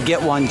 I need to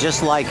get one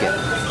just like it.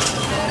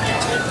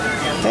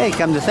 Hey,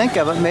 come to think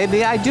of it,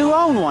 maybe I do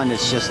own one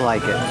that's just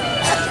like it.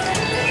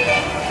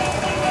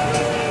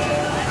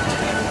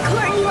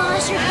 Courtney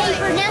lost her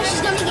paper. Now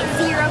she's going to get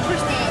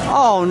 0%.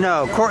 Oh,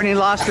 no. Courtney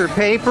lost her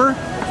paper?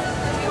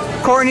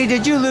 Courtney,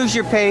 did you lose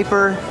your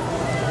paper?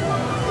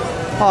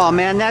 Oh,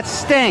 man, that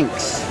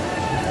stinks.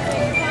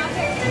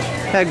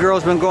 That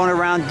girl's been going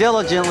around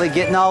diligently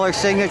getting all her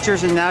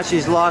signatures, and now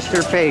she's lost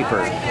her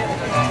paper.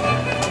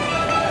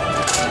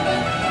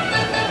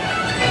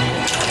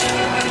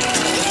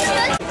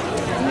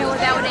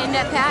 That would end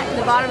up at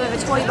the bottom of a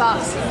toy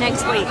box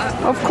next week.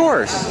 Of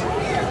course.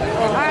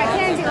 All right,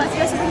 Kenzie, let's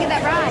go so we can get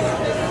that ride.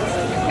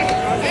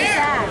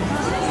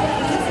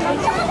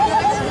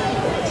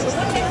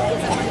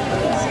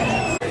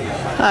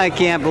 I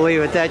can't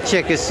believe it. That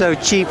chick is so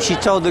cheap. She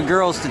told the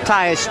girls to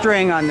tie a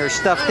string on their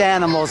stuffed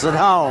animals at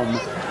home.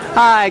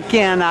 I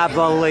cannot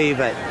believe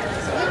it.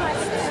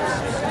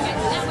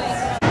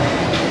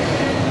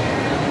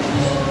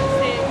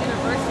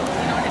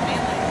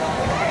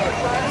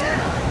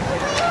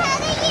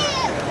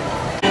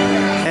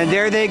 And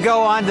there they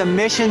go on to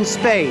mission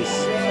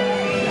space.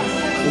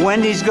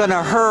 Wendy's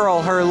gonna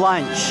hurl her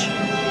lunch.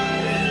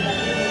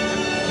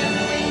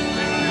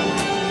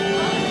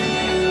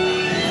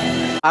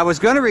 I was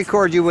gonna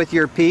record you with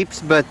your peeps,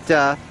 but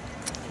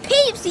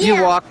Peeps, yeah.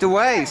 you walked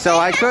away, so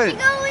I couldn't.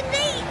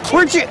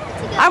 Where'd you?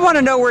 I want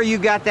to know where you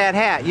got that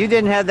hat. You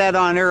didn't have that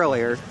on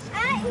earlier.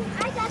 I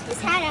got this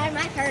hat out of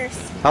my purse.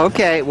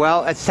 Okay,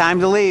 well, it's time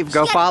to leave.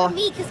 Go follow.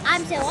 Me because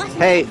I'm so awesome.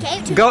 Hey,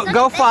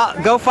 go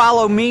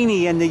follow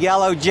Meanie in the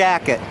yellow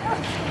jacket.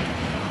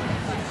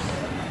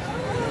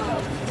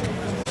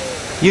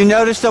 You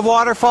notice the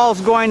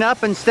waterfall's going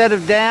up instead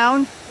of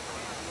down?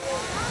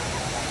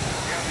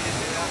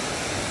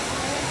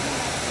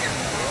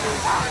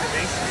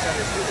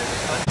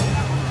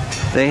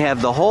 They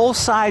have the whole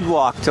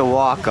sidewalk to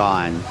walk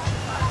on.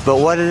 But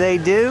what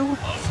do?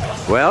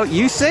 Well,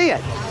 you see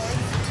it.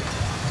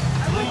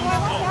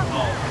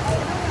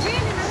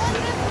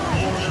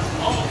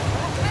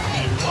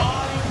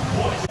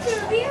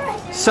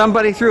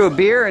 Somebody threw a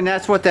beer, and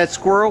that's what that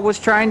squirrel was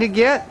trying to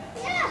get?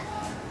 Yeah.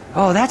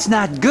 Oh, that's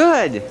not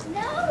good.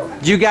 No.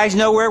 Do you guys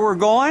know where we're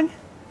going?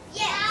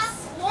 Yes.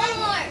 One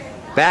more.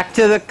 Back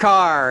to the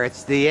car.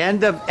 It's the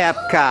end of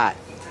Epcot.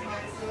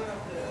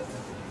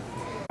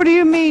 What do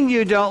you mean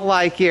you don't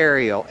like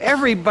Ariel?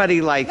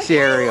 Everybody likes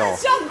Ariel.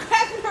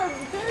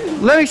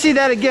 Let me see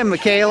that again,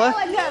 Michaela.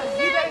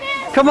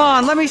 Come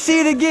on, let me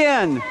see it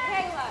again.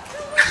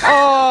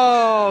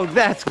 Oh,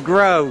 that's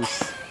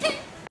gross.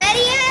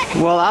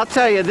 Well, I'll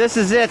tell you, this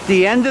is it.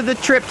 The end of the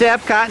trip to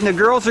Epcot, and the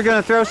girls are going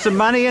to throw some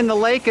money in the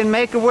lake and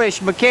make a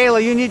wish. Michaela,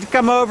 you need to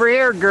come over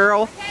here,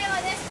 girl.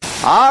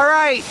 All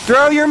right,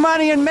 throw your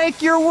money and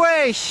make your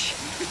wish.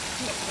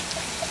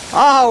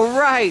 All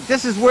right,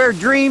 this is where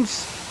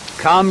dreams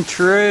come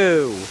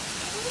true.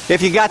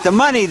 If you got the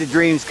money, the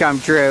dreams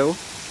come true.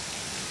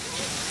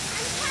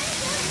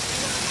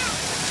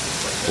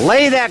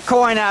 Lay that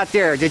coin out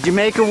there. Did you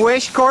make a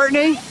wish,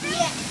 Courtney?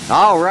 Yes.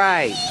 All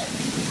right.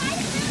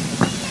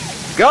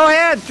 Go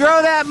ahead,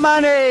 throw that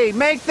money.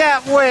 Make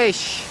that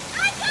wish.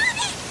 I got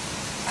it.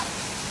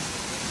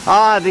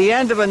 Ah, the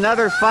end of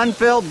another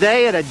fun-filled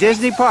day at a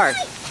Disney park.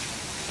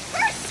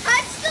 First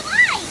touch the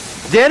light.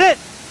 Did it?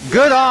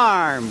 Good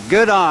arm.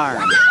 Good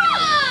arm.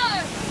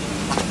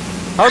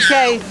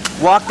 Okay,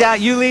 walk down.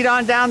 You lead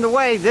on down the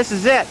way. This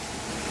is it.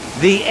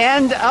 The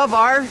end of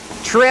our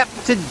trip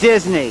to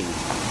Disney.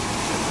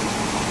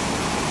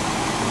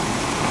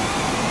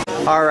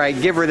 All right,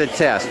 give her the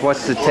test.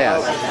 What's the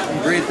test?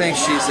 Brea thinks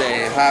she's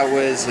a hot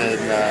whiz in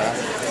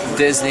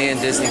Disney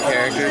and Disney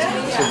characters.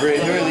 So Brea,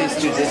 who are these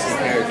two Disney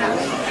characters?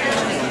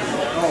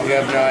 You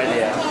have no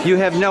idea. You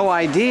have no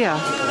idea?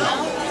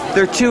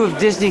 They're two of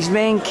Disney's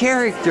main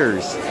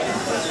characters. You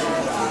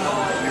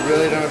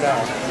really don't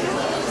know.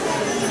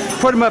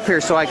 Put them up here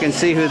so I can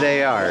see who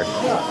they are.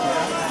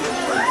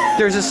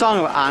 There's a song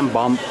of I'm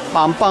bum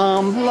bum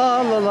bum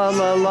la la la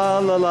la la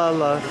la la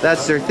la.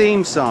 That's their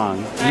theme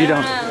song. You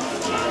don't.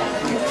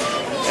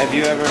 Have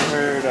you ever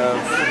heard of?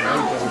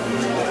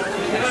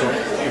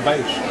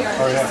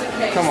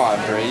 Come on,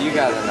 Brea, you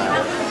gotta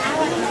know.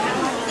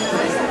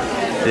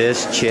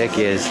 This chick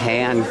is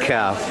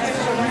handcuffed.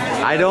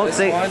 I don't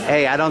think.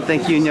 Hey, I don't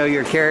think you know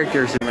your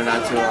characters.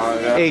 Not too long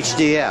ago.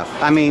 HDF.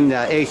 I mean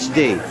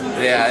HD.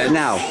 Yeah. It's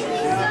now.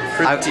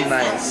 Pretty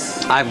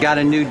nice. I've got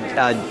a new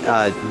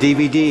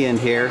DVD in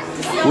here.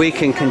 We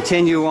can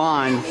continue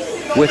on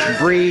with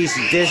Bree's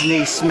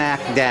Disney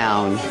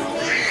Smackdown.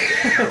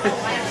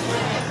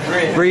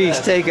 Bree's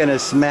taking a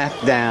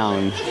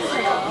smackdown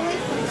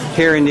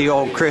here in the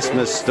old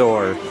Christmas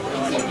store.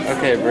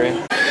 Okay, Brea.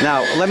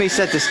 Now, let me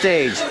set the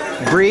stage.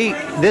 Brea,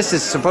 this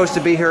is supposed to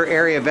be her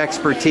area of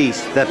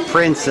expertise, the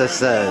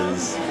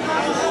princesses.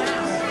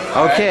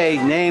 Okay,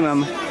 name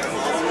them.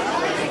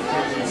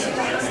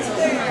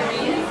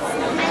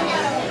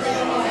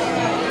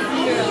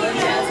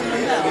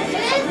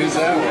 Who's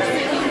that one?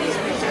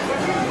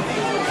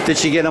 Did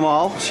she get them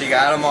all? She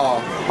got them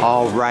all.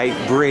 All right,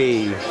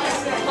 Bree.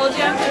 Hold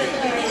you.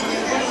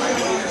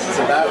 It's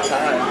about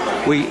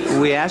time.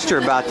 We asked her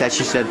about that.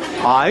 She said,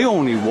 I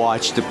only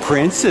watch the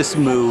princess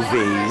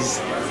movies.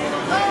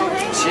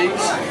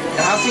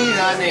 How can you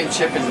not name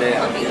Chip and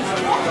Dale?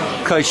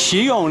 Because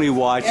she only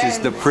watches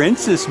the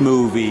princess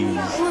movies.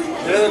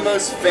 They're the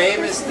most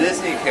famous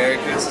Disney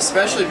characters,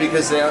 especially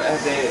because they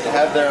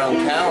have their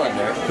own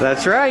calendar.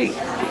 That's right.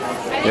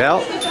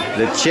 Well,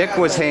 the chick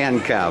was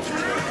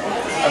handcuffed.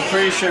 I'm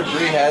pretty sure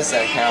Brea has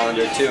that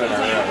calendar too in her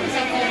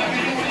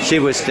room. She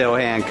was still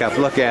handcuffed.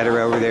 Look at her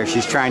over there.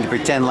 She's trying to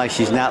pretend like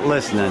she's not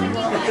listening.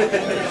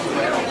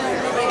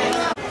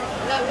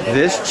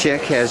 This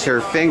chick has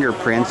her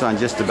fingerprints on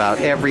just about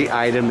every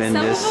item in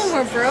this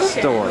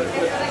store.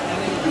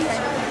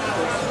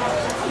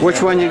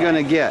 Which one you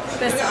gonna get?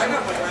 This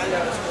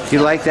one.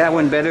 You like that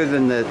one better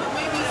than the...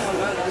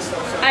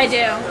 I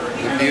do.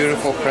 The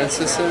beautiful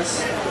princesses?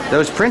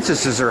 Those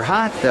princesses are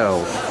hot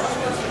though.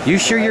 You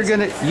sure you're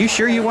gonna... You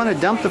sure you want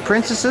to dump the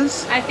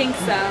princesses? I think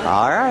so.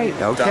 All right,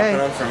 okay. Dumping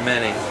them for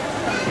many.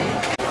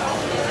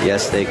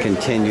 Yes, they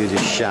continue to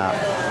shop.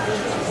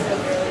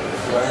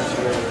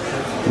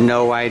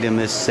 No item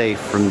is safe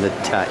from the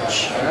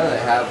touch. I know they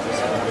have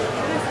this one.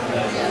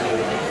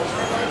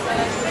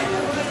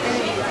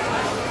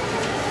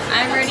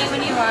 I'm ready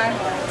when you are.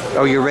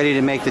 Oh, you're ready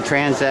to make the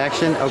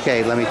transaction?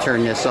 Okay, let me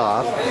turn this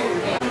off.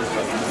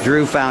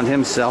 Drew found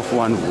himself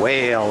one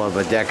whale of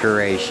a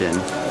decoration.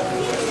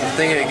 I'm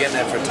thinking of getting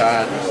it for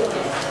Todd.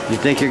 You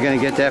think you're going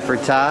to get that for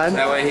Todd?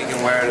 That way he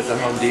can wear it at the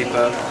Home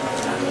Depot.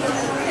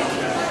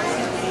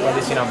 What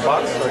is it on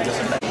box or just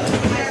in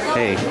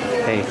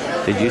Hey,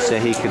 did you say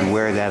he could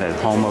wear that at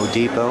Home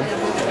Depot?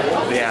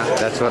 Yeah.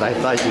 That's what I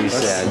thought you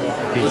said.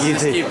 Let's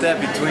just keep that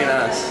between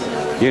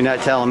us. You're not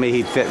telling me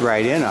he'd fit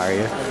right in, are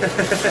you?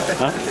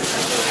 Huh?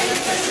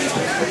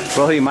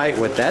 Well, he might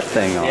with that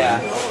thing on. Yeah.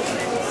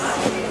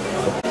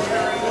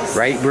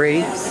 Right,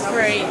 Bree?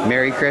 Great.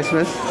 Merry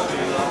Christmas?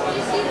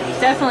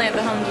 Definitely at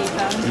the Home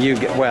Depot. You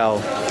get,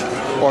 well,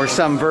 or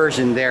some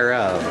version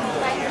thereof.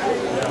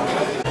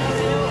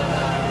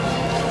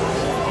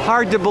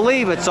 Hard to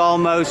believe it's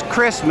almost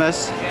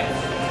Christmas.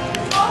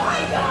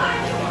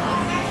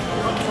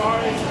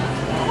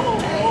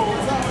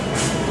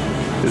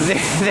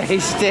 They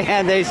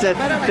stand, they said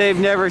they've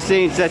never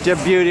seen such a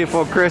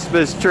beautiful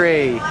Christmas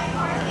tree.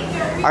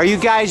 Are you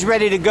guys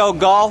ready to go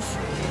golf?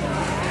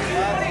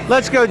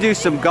 Let's go do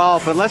some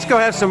golf and let's go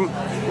have some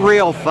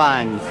real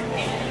fun.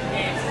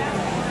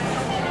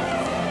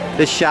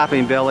 This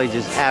shopping village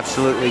is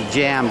absolutely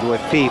jammed with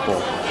people.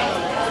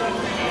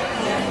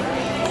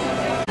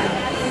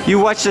 You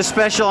watched the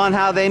special on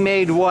how they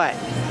made what?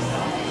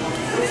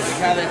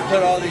 How they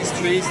put all these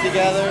trees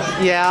together?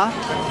 Yeah.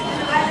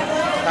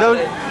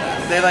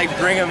 They like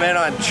bring them in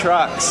on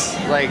trucks,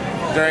 like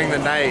during the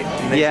night.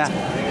 And they just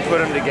put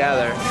them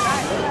together.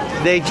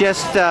 They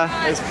just.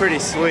 It's pretty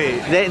sweet.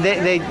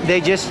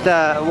 They just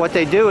what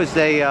they do is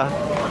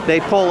they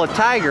pull a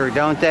tiger,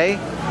 don't they?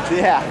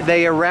 Yeah.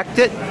 They erect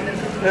it.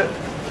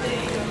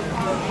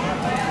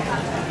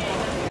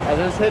 Are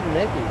those hidden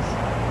Mickeys?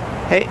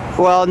 Hey,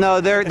 well, no,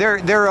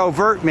 they're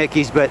overt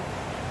Mickeys, but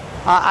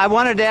I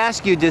wanted to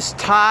ask you: does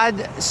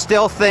Todd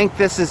still think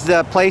this is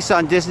the place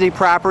on Disney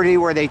property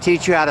where they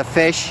teach you how to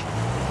fish?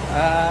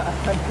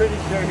 I'm pretty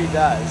sure he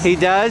does. He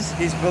does?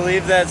 He's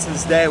believed that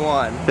since day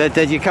one.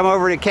 That you come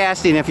over to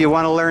casting if you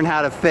want to learn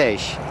how to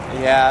fish.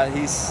 Yeah,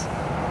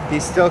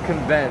 he's still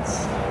convinced.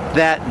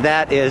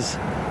 That is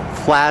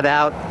flat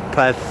out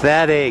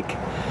pathetic.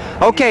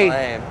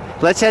 Okay,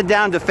 let's head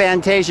down to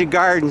Fantasia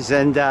Gardens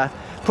and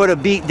put a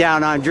beat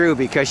down on Drew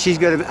because she's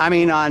gonna. I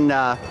mean on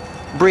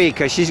Brea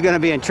because she's gonna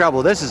be in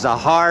trouble. This is a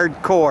hard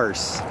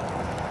course.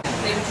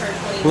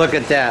 Look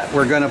at that.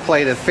 We're going to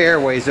play the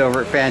fairways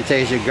over at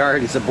Fantasia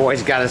Gardens. The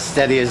boy's got to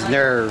steady his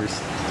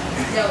nerves.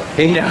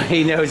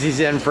 He knows he's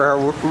in for a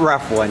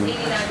rough one.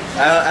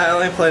 I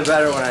only play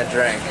better when I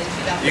drink.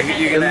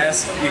 You can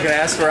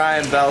ask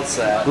Ryan Belts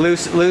that.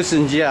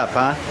 Loosens you up,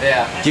 huh?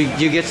 Yeah.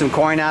 Did you get some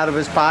coin out of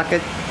his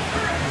pocket?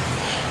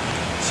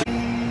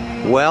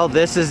 Well,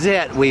 this is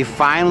it. We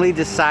finally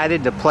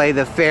decided to play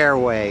the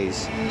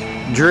fairways.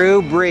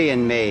 Drew, Brea,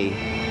 and me.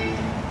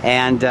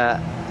 And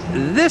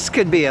this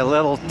could be a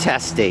little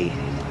testy.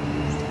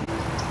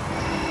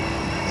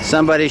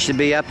 Somebody should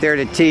be up there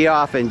to tee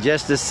off in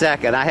just a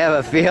second. I have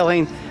a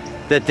feeling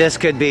that this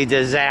could be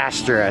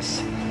disastrous.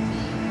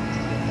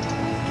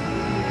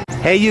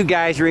 Hey, you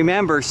guys,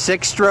 remember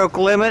 6-stroke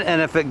limit,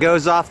 and if it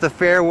goes off the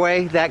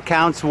fairway, that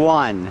counts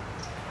 1.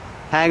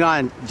 Hang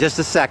on just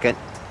a second.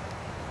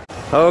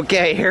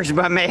 Okay, here's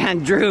my man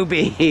Drew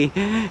B.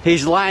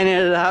 He's lining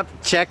it up,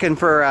 checking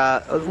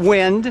for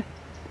wind.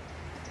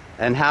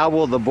 And how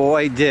will the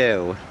boy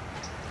do?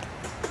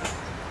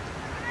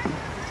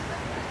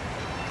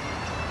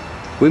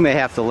 We may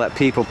have to let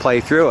people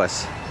play through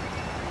us.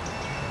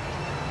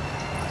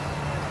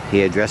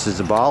 He addresses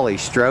the ball, he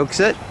strokes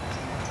it.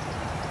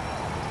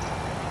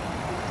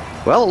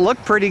 Well, it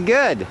looked pretty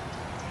good.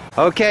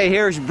 Okay,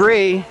 here's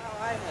Brea.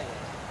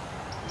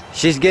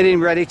 She's getting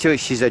ready to,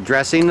 she's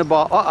addressing the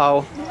ball.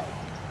 Uh-oh.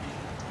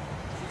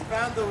 She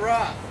found the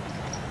rough.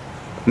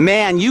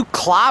 Man, you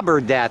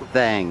clobbered that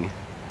thing.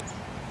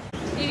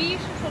 Maybe you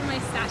should hold my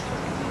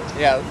satchel.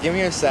 Yeah, give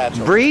me your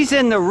satchel. Bree's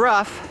in the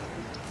rough.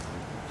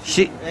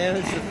 She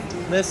And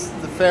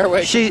missed the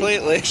fairway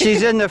completely.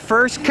 She's in the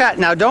first cut.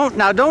 Now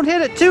don't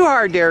hit it too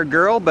hard there,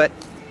 girl, but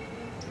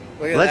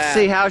Look at let's that.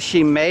 see how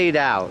she made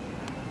out.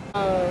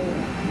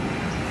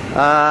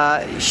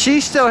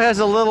 She still has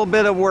a little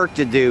bit of work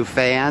to do,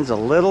 fans. A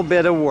little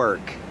bit of work.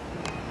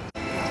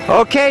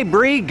 Okay,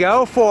 Bree,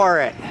 go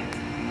for it.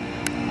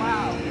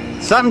 Wow.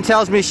 Something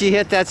tells me she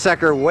hit that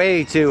sucker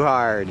way too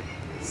hard.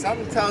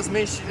 Something tells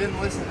me she didn't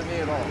listen to me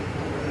at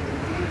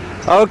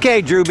all.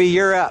 Okay, Drewby,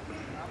 you're up.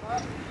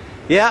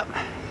 Yep.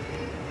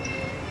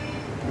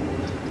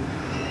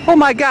 Oh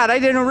my God, I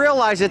didn't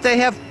realize that they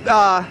have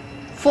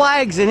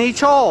flags in each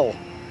hole.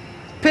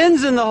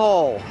 Pins in the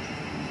hole.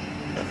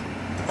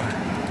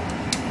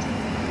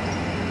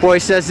 Boy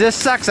says, this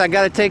sucks, I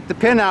gotta take the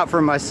pin out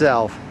for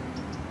myself.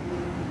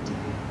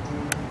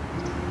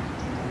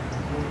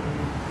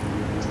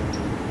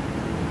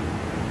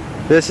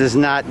 This is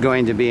not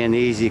going to be an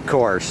easy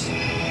course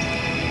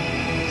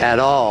at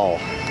all.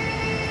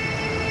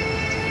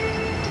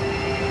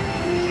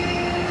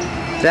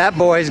 That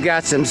boy's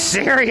got some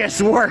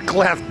serious work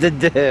left to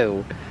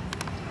do.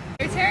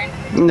 Your turn?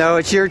 No,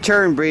 it's your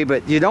turn, Bree,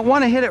 but you don't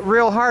want to hit it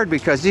real hard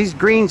because these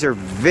greens are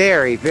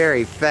very,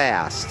 very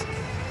fast.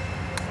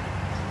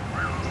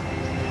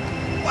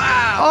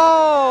 Wow.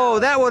 Oh,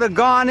 that would have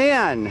gone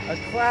in.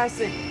 A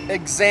classic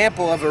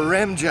example of a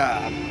rim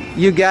job.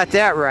 You got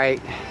that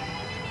right.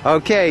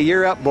 Okay,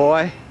 you're up,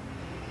 boy.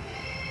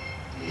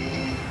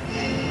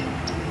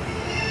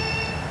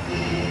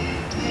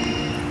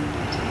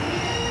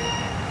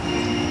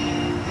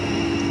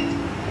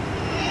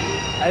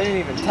 I didn't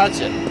even touch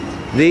it.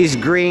 These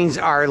greens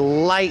are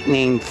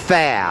lightning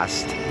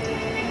fast.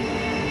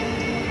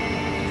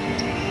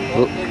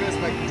 Well, there goes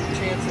my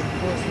chance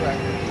at course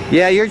record.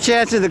 Yeah, your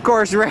chance of the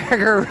course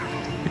record.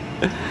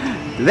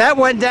 That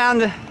went down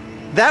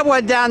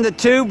the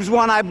tubes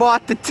when I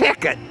bought the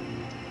ticket.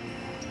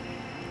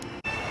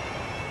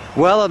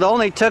 Well, it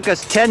only took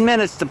us 10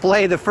 minutes to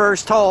play the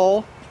first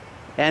hole,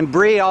 and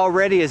Bree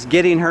already is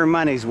getting her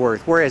money's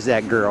worth. Where is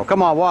that girl?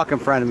 Come on, walk in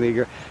front of me,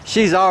 girl.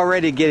 She's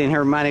already getting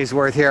her money's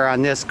worth here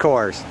on this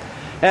course.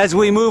 As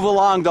we move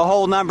along to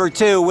hole number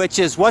 2, which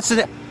is, what's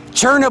it?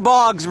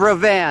 Chernobog's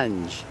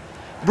Revenge.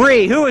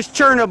 Bree, who is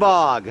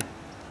Chernobog?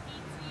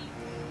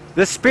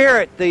 The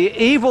spirit, the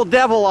evil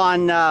devil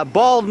on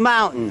Bald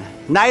Mountain.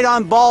 Night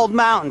on Bald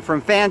Mountain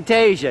from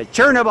Fantasia.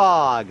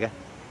 Chernobog.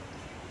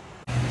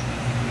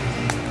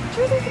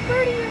 Drew, there's a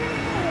birdie. You're not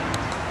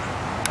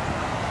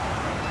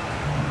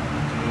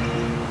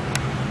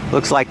good.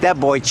 Looks like that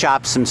boy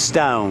chopped some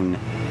stone.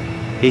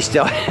 He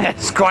still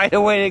has quite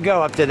a way to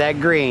go up to that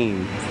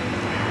green.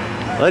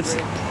 Let's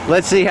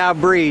see how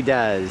Bree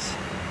does.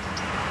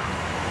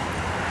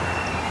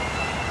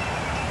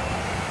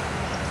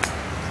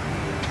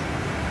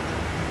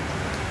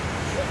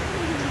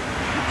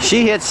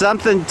 She hit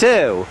something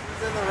too.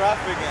 She's in the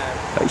rough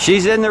again.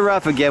 She's in the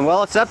rough again.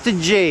 Well, it's up to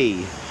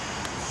G.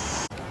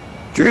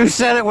 Drew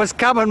said it was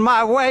coming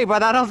my way,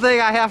 but I don't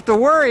think I have to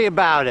worry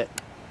about it.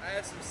 I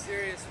have some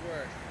serious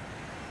work.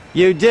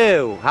 You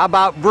do. How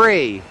about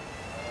Bree?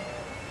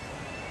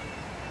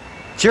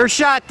 It's your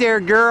shot there,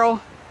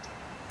 girl.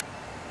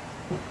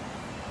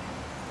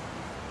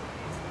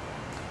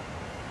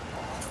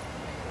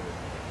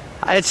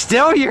 It's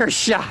still your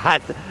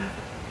shot.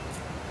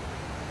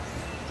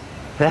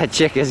 That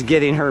chick is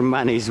getting her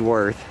money's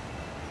worth.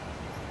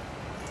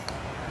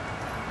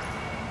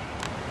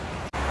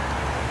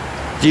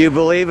 Do you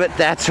believe it?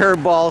 That's her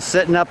ball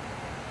sitting up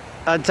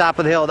on top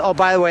of the hill. Oh,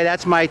 by the way,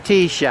 that's my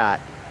tee shot.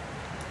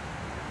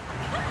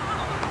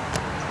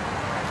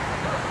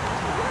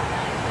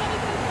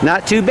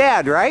 Not too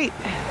bad, right?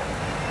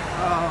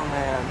 Oh,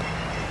 man.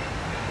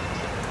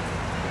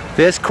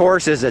 This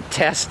course is a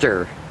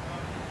tester.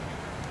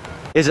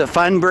 Is it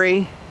fun,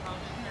 Bree?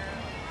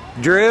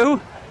 Drew?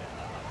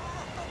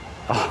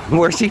 Oh,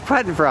 where's he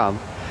putting from?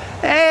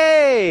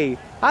 Hey!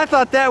 I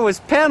thought that was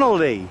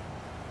penalty.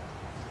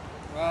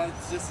 Well,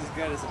 it's just as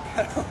good as a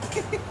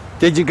penalty.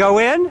 Did you go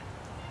in?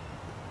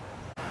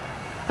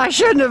 I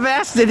shouldn't have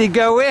asked did he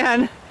go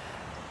in.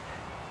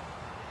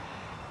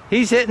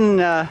 He's hitting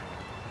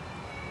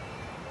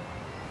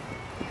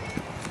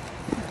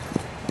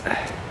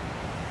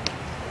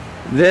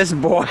this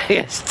boy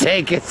is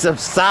taking some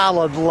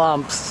solid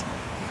lumps.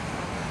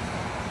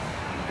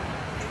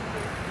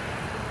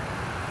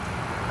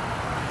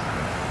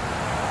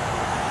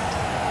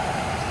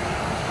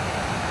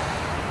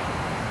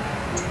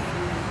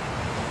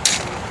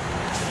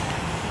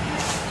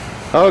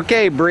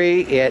 Okay,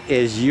 Bree, it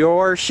is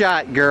your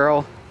shot,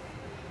 girl.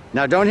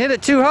 Now don't hit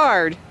it too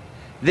hard.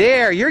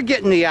 There, you're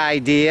getting the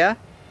idea.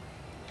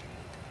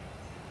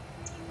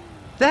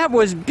 That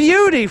was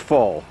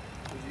beautiful.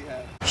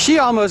 She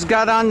almost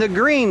got on the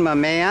green, my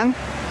man.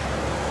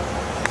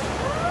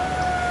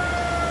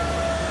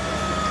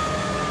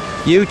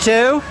 You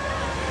too?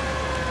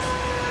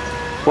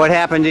 What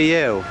happened to you? You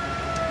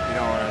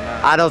don't want to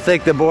know. I don't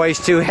think the boy's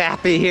too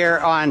happy here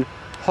on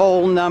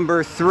hole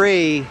number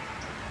 3.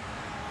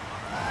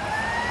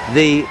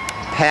 The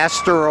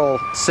Pastoral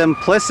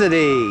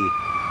Simplicity.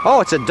 Oh,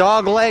 it's a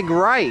dog leg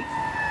right.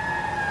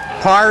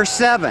 Par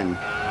 7.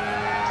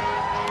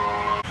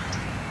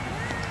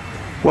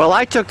 Well,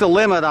 I took the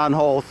limit on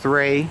hole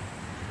 3.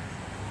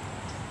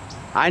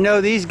 I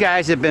know these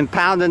guys have been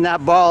pounding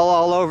that ball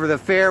all over the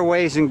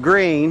fairways and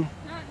green.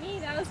 Not me,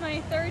 that was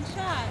my 3rd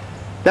shot.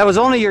 That was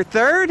only your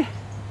 3rd?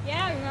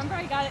 Yeah, remember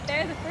I got it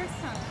there the first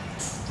time.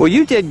 Well,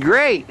 you did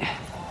great.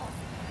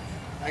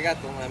 I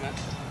got the limit.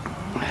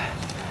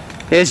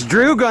 Is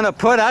Drew going to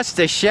put us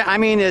to shame? I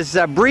mean, is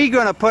Bree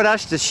going to put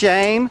us to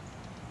shame?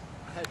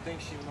 I think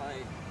she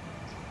might.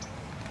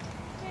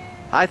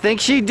 I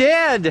think she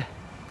did.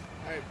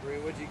 Alright, Bree,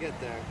 what'd you get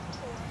there?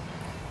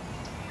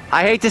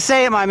 I hate to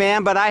say it, my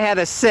man, but I had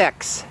a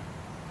 6.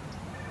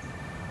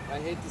 I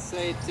hate to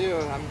say it too.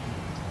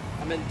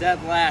 I'm in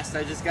dead last.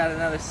 I just got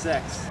another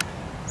 6.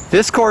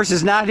 This course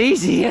is not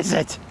easy, is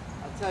it?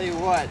 I'll tell you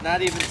what,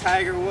 not even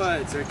Tiger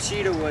Woods or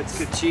Cheetah Woods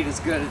could cheat as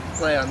good at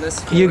play on this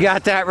course. You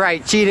got that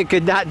right. Cheetah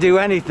could not do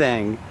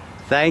anything.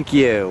 Thank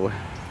you.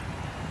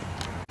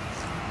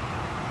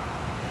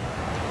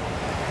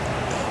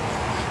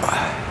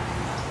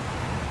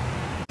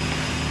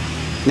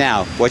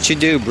 Now, what you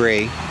do,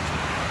 Bree?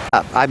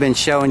 I've been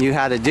showing you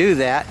how to do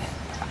that,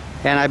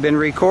 and I've been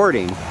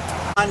recording.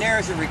 On there,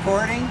 is it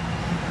recording?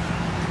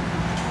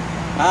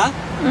 Huh?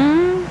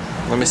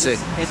 Let me see.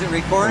 Is it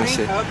recording? Let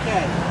me see.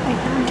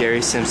 Okay.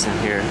 Gary Simpson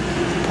here,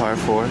 par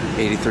 4,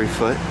 83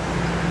 foot.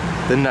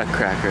 The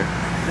Nutcracker.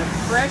 The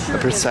pressure A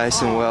precise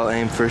is and on.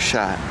 well-aimed first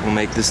shot will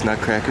make this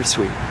Nutcracker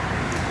sweet.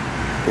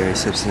 Gary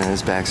Simpson in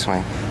his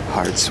backswing.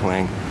 Hard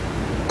swing.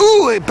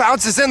 Ooh, it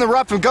bounces in the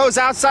rough and goes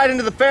outside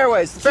into the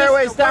fairways. The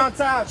fairways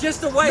downtown.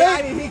 Just the way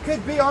Maybe he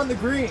could be on the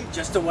green.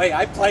 Just the way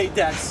I played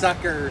that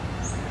sucker.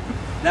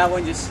 Now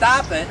when you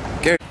stop it.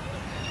 Gary.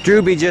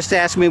 Drewby just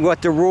asked me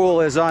what the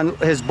rule is on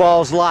his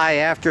balls lie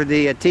after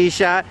the tee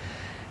shot.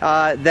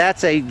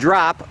 That's a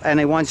drop and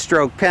a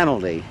 1-stroke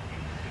penalty.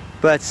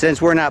 But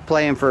since we're not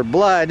playing for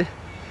blood,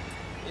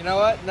 You know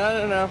what?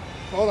 No.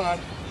 Hold on.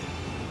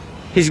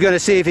 he's going to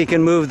see if he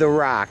can move the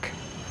rock.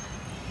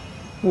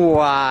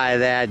 Why,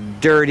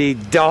 that dirty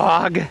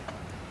dog.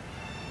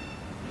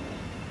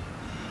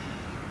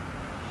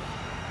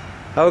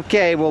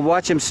 Okay, we'll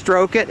watch him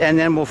stroke it and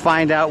then we'll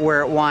find out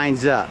where it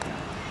winds up.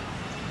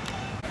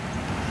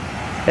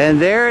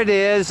 And there it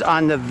is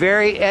on the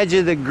very edge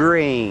of the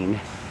green.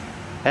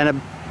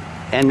 And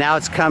now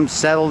it's come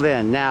settled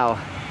in.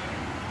 Now,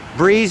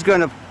 Bree's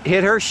going to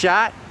hit her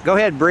shot. Go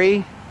ahead,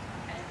 Bree.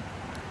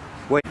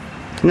 Wait.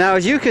 Now,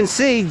 as you can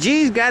see,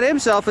 G's got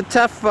himself a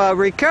tough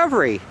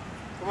recovery.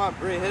 Come on,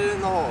 Bree, hit it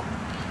in the hole.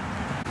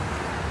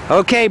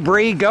 Okay,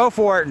 Bree, go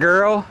for it,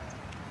 girl.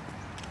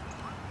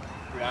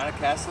 Brianna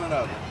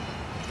Castellanova.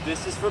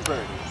 This is for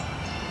birdie.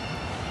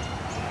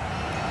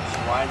 She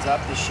winds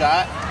up the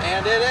shot,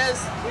 and it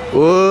is.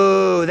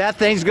 Ooh, that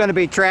thing's going to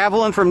be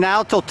traveling from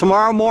now till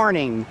tomorrow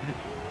morning.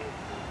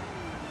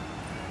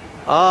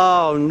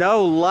 Oh,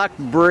 no luck,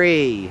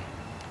 Bree.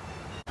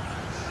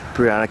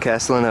 Brianna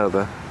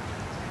Castellanova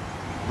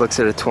looks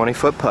at a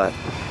 20-foot putt.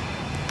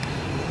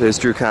 There's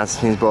Drew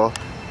Constantine's ball.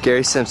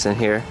 Gary Simpson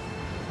here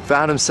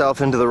found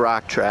himself into the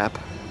rock trap.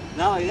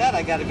 Not only that,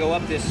 I got to go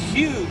up this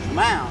huge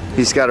mound.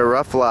 He's got a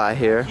rough lie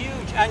here.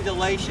 Huge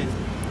undulation.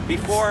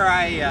 Before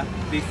I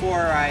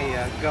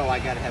go, I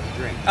got to have a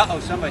drink.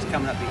 Uh-oh, somebody's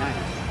coming up behind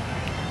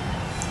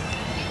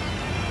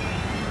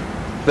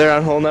us. They're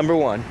on hole number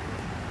 1.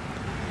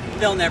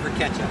 They'll never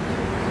catch up.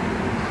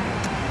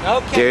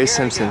 Okay, Gary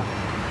Simpson,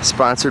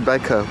 sponsored by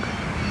Coke.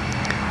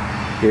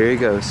 Here he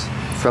goes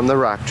from the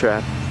rock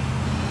trap.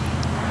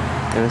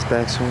 In his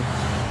backswing.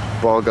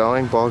 Ball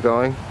going.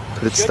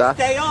 Could it stop?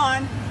 Stay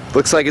on.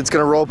 Looks like it's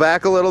going to roll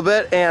back a little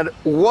bit. And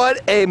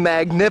what a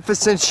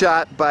magnificent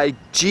shot by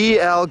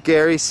GL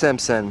Gary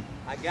Simpson.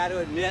 I got to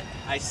admit,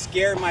 I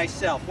scare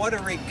myself. What a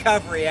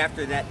recovery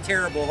after that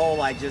terrible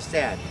hole I just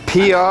had.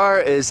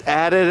 PR is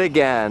at it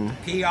again.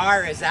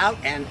 PR is out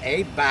and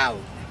about.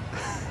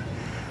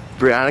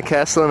 Brianna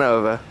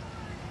Castellanova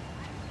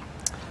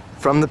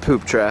from the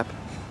poop trap.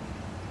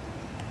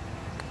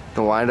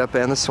 The windup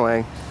and the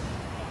swing.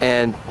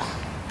 And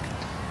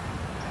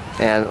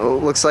it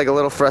looks like a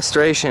little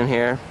frustration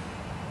here.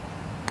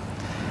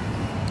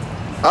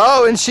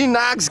 Oh, and she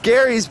knocks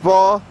Gary's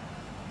ball.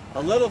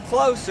 A little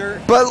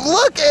closer. But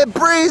look at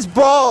Bree's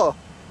ball.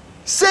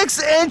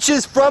 6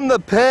 inches from the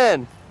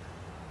pin.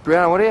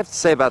 Brianna, what do you have to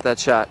say about that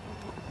shot?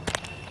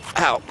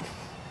 Ow.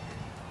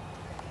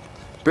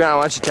 Brianna,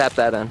 why don't you tap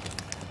that in?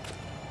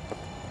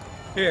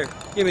 Here,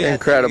 give me that.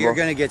 Incredible. You're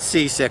going to get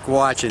seasick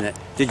watching it.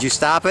 Did you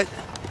stop it?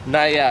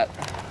 Not yet.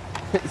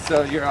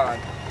 So you're on.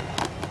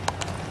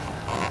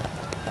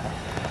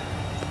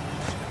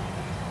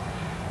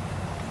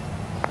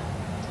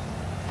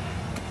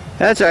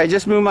 That's all right.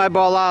 Just move my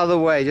ball out of the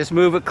way. Just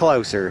move it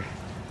closer.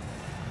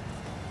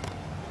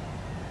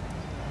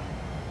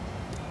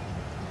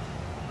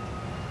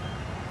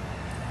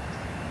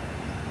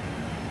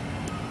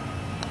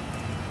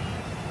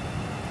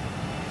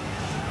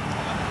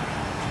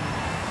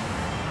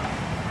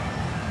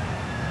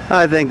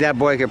 I think that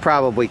boy could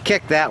probably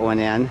kick that one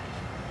in.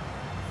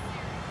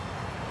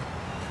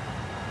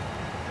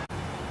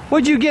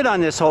 What'd you get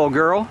on this hole,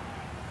 girl?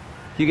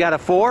 You got a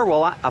 4?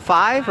 Well, a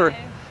 5? Or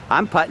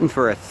I'm putting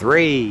for a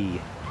 3.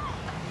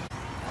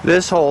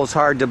 This hole's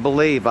hard to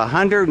believe.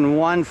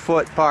 101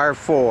 foot par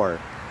 4.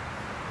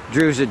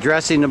 Drew's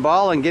addressing the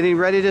ball and getting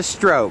ready to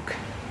stroke.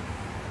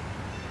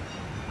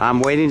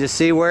 I'm waiting to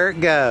see where it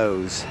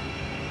goes.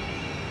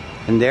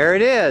 And there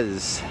it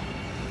is.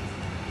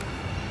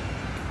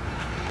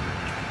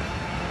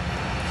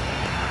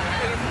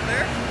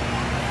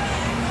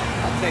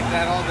 I'll take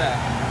that all day.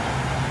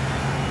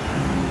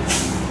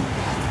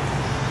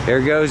 Here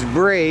goes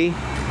Brea.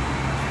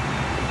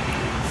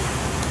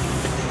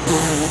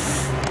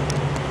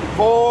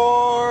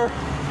 4.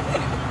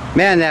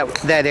 Man,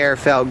 that air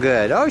felt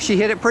good. Oh, she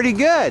hit it pretty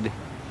good.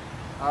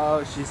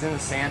 Oh, she's in the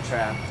sand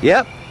trap.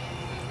 Yep.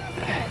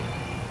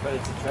 But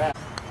it's a trap.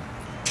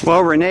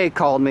 Well, Renee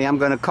called me. I'm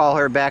going to call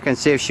her back and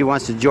see if she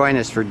wants to join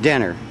us for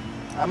dinner.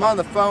 I'm on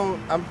the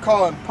phone. I'm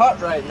calling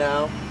Putt right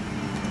now,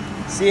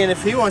 seeing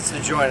if he wants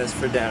to join us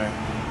for dinner.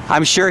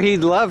 I'm sure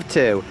he'd love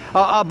to.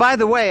 By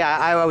the way,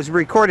 I was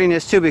recording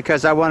this too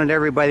because I wanted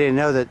everybody to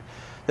know that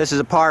this is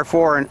a par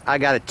 4 and I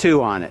got a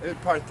 2 on it. It's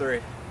par 3.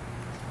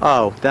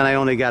 Oh, then I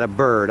only got a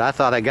bird. I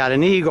thought I got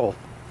an eagle.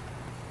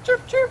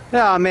 Chirp, chirp.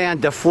 Oh man,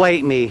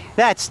 deflate me.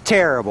 That's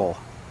terrible.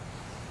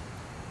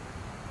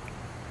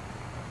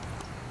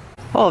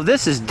 Oh,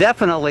 this is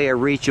definitely a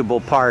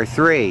reachable par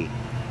 3.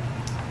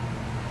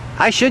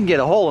 I should get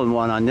a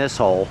hole-in-one on this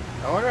hole.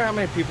 I wonder how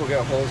many people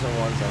get holes in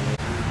ones on these.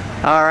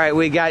 All right,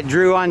 we got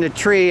Drew on the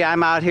tree.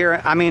 I'm out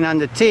here, on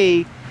the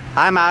tee.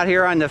 I'm out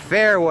here on the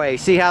fairway.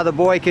 See how the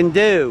boy can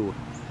do.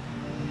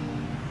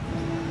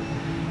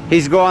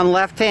 He's going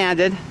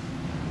left-handed.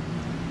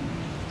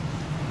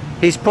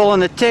 He's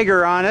pulling the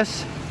Tigger on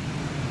us.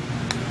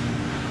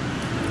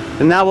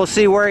 And now we'll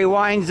see where he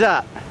winds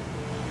up.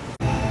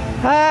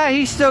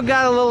 He's still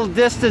got a little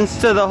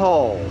distance to the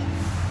hole.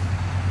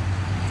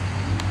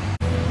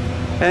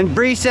 And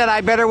Brea said,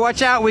 I better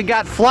watch out. We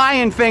got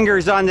flying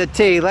fingers on the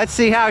tee. Let's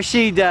see how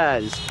she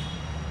does.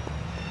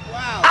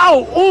 Wow.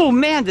 Ow! Oh,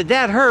 man, did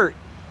that hurt?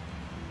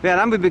 Man,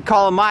 I'm going to be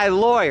calling my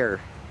lawyer.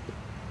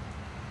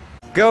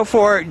 Go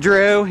for it,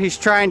 Drew. He's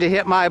trying to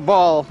hit my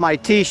ball, my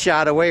tee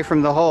shot, away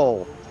from the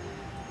hole.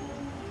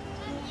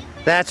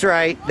 That's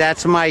right.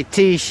 That's my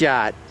tee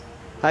shot.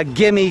 A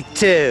gimme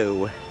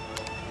 2.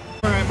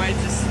 Or I might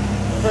just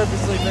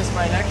purposely miss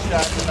my next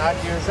shot to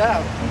knock yours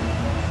out.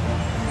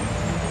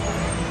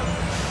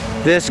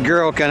 This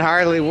girl can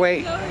hardly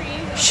wait.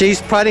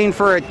 She's putting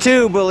for a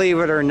 2, believe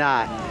it or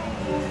not.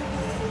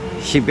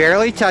 She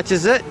barely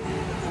touches it.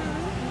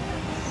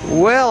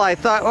 Well, I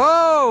thought,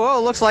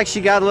 oh, looks like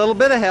she got a little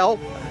bit of help.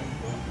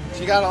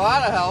 She got a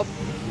lot of help.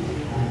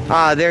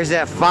 Ah, there's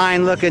that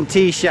fine looking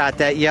tee shot,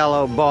 that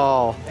yellow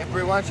ball. Hey,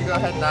 Brea, why don't you go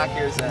ahead and knock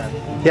yours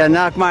in? Yeah,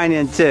 knock mine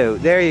in too.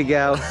 There you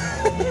go.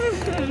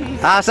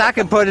 So I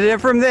can put it in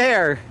from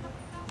there.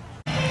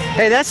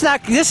 Hey,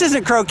 this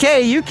isn't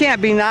croquet. You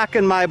can't be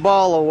knocking my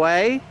ball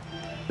away.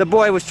 The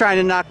boy was trying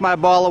to knock my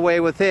ball away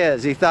with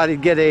his. He thought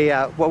he'd get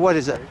a, what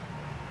is it?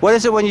 What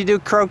is it when you do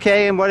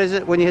croquet and what is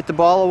it when you hit the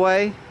ball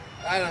away?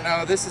 I don't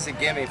know. This is a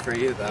gimme for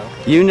you, though.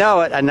 You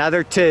know it.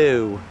 Another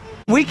 2.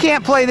 We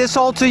can't play this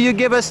hole till you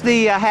give us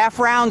the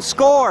half-round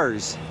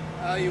scores.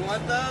 Oh, you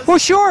want those? Well,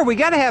 sure. We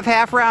got to have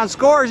half-round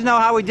scores. Know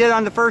how we did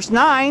on the first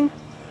 9.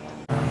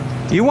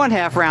 You want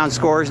half-round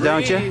scores,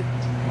 don't you?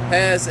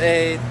 Has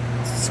a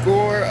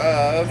score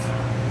of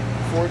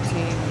 14,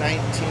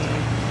 19.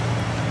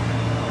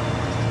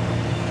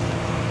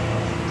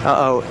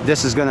 Uh-oh,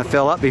 this is going to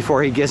fill up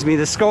before he gives me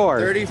the score.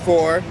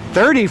 34.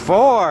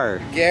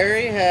 34.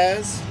 Gary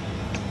has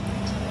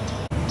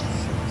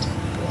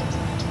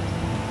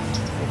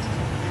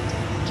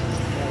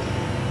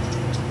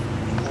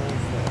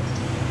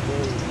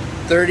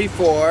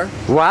 34.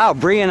 Wow,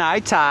 Brea and I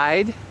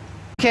tied.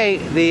 Okay,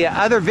 the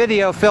other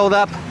video filled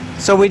up,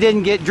 so we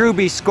didn't get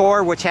Drewby's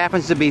score, which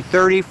happens to be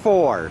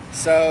 34.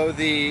 So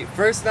the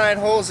first 9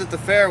 holes at the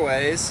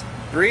fairways,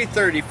 Brea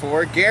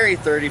 34, Gary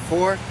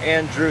 34,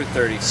 and Drew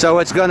 34. So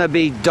it's going to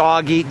be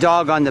dog eat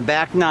dog on the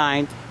back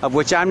 9, of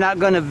which I'm not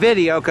going to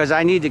video because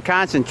I need to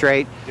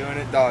concentrate. Doing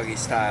it doggy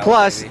style.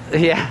 Plus,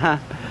 baby. yeah,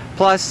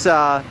 plus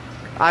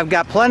I've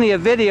got plenty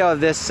of video of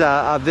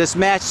this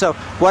match. So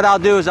what I'll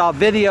do is I'll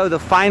video the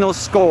final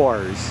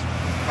scores.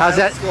 How's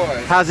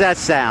that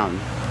sound?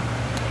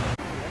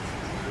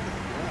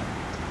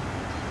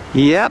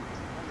 Yep.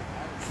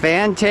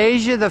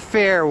 Fantasia the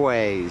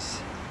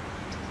fairways.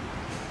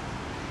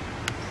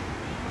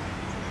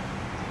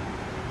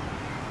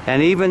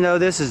 And even though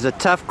this is a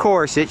tough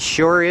course, it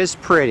sure is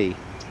pretty.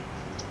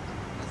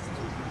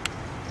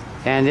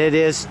 And it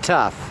is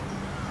tough.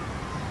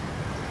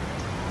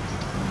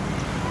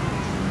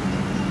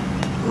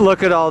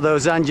 Look at all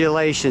those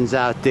undulations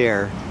out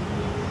there.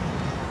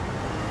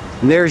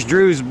 And there's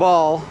Drew's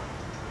ball.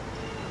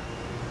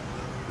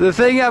 The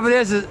thing of it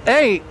is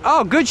hey,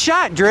 oh, good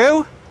shot,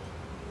 Drew.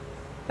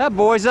 That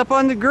boy's up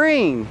on the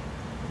green.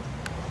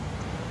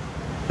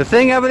 The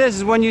thing of it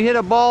is when you hit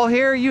a ball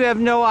here, you have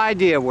no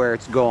idea where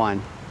it's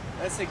going.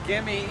 That's a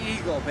gimme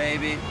eagle,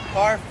 baby.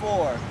 Par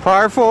 4.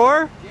 Par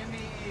 4? Gimme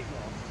eagle.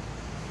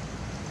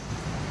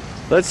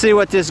 Let's see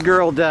what this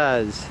girl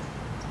does.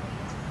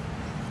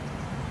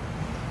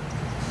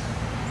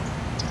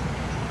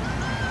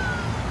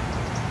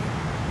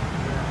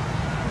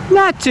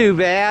 Not too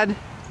bad.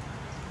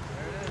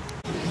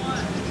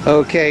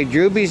 Okay,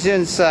 Drewby's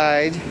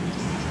inside,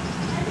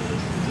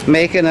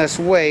 making us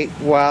wait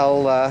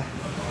while,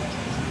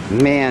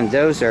 man,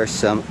 those are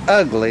some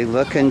ugly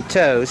looking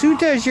toes. Who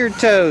does your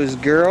toes,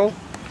 girl?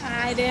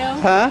 I do.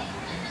 Huh?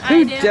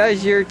 Who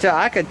does your toes?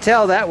 I could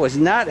tell that was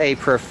not a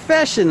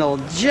professional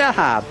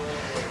job.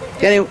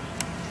 Anyway,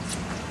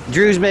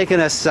 Drew's making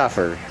us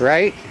suffer,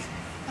 right?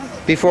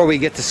 Before we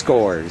get the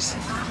scores.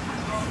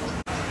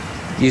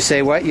 You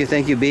say what? You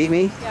think you beat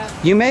me? Yeah.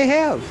 You may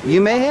have.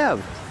 You may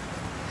have.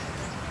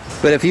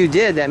 But if you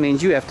did, that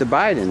means you have to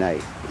buy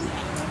tonight.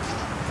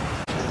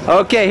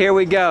 Okay, here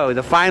we go.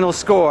 The final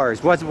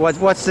scores.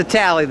 What's the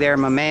tally there,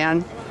 my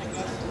man?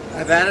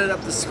 I've added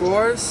up the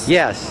scores.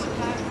 Yes.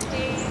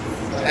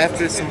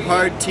 After some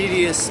hard,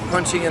 tedious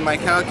punching in my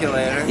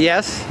calculator.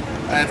 Yes.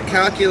 I've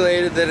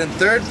calculated that in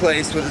third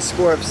place with a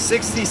score of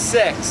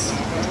 66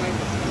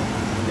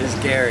 is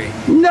Gary.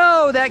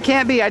 No, that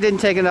can't be. I didn't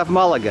take enough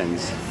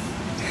mulligans.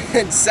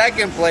 In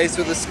second place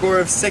with a score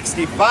of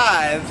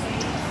 65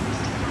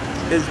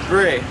 is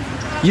Brea.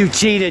 You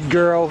cheated,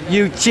 girl.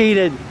 You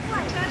cheated.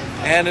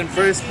 And in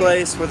first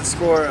place with a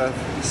score of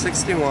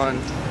 61.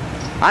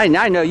 I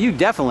know you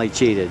definitely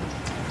cheated.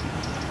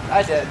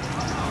 I did.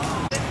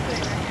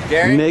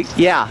 Gary?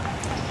 Yeah.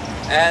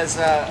 As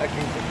a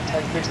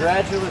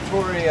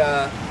congratulatory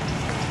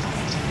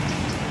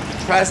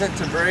present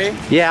to Brea,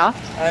 Yeah.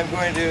 I'm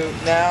going to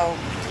now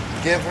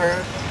give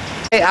her,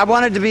 Hey, I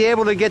wanted to be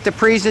able to get the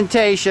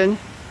presentation.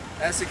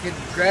 as a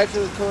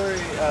congratulatory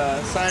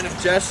sign of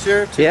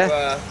gesture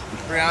to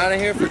Brianna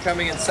here for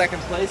coming in second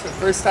place, her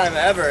first time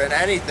ever in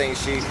anything.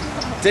 She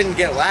didn't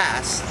get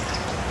last.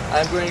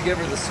 I'm going to give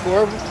her the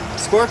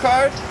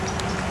scorecard,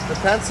 the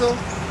pencil,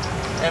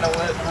 and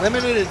a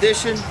limited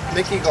edition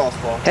Mickey golf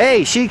ball.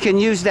 Hey, she can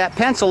use that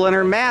pencil in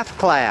her math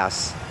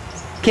class.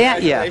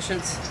 Can't ya?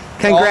 Congratulations.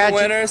 All the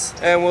winners,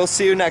 and we'll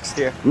see you next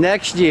year.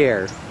 Next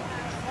year.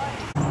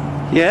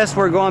 Yes,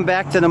 we're going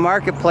back to the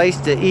marketplace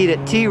to eat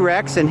at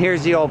T-Rex, and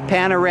here's the old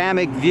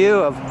panoramic view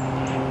of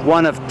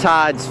one of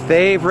Todd's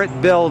favorite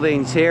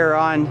buildings here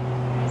on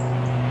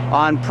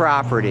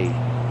property.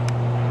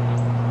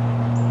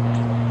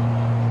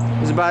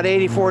 It was about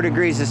 84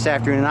 degrees this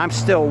afternoon. I'm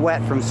still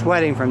wet from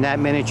sweating from that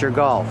miniature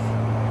golf.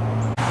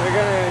 We're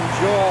gonna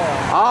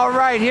enjoy. All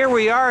right, here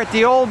we are at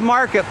the old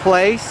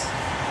marketplace.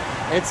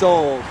 It's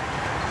old.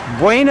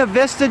 Buena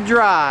Vista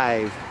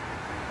Drive.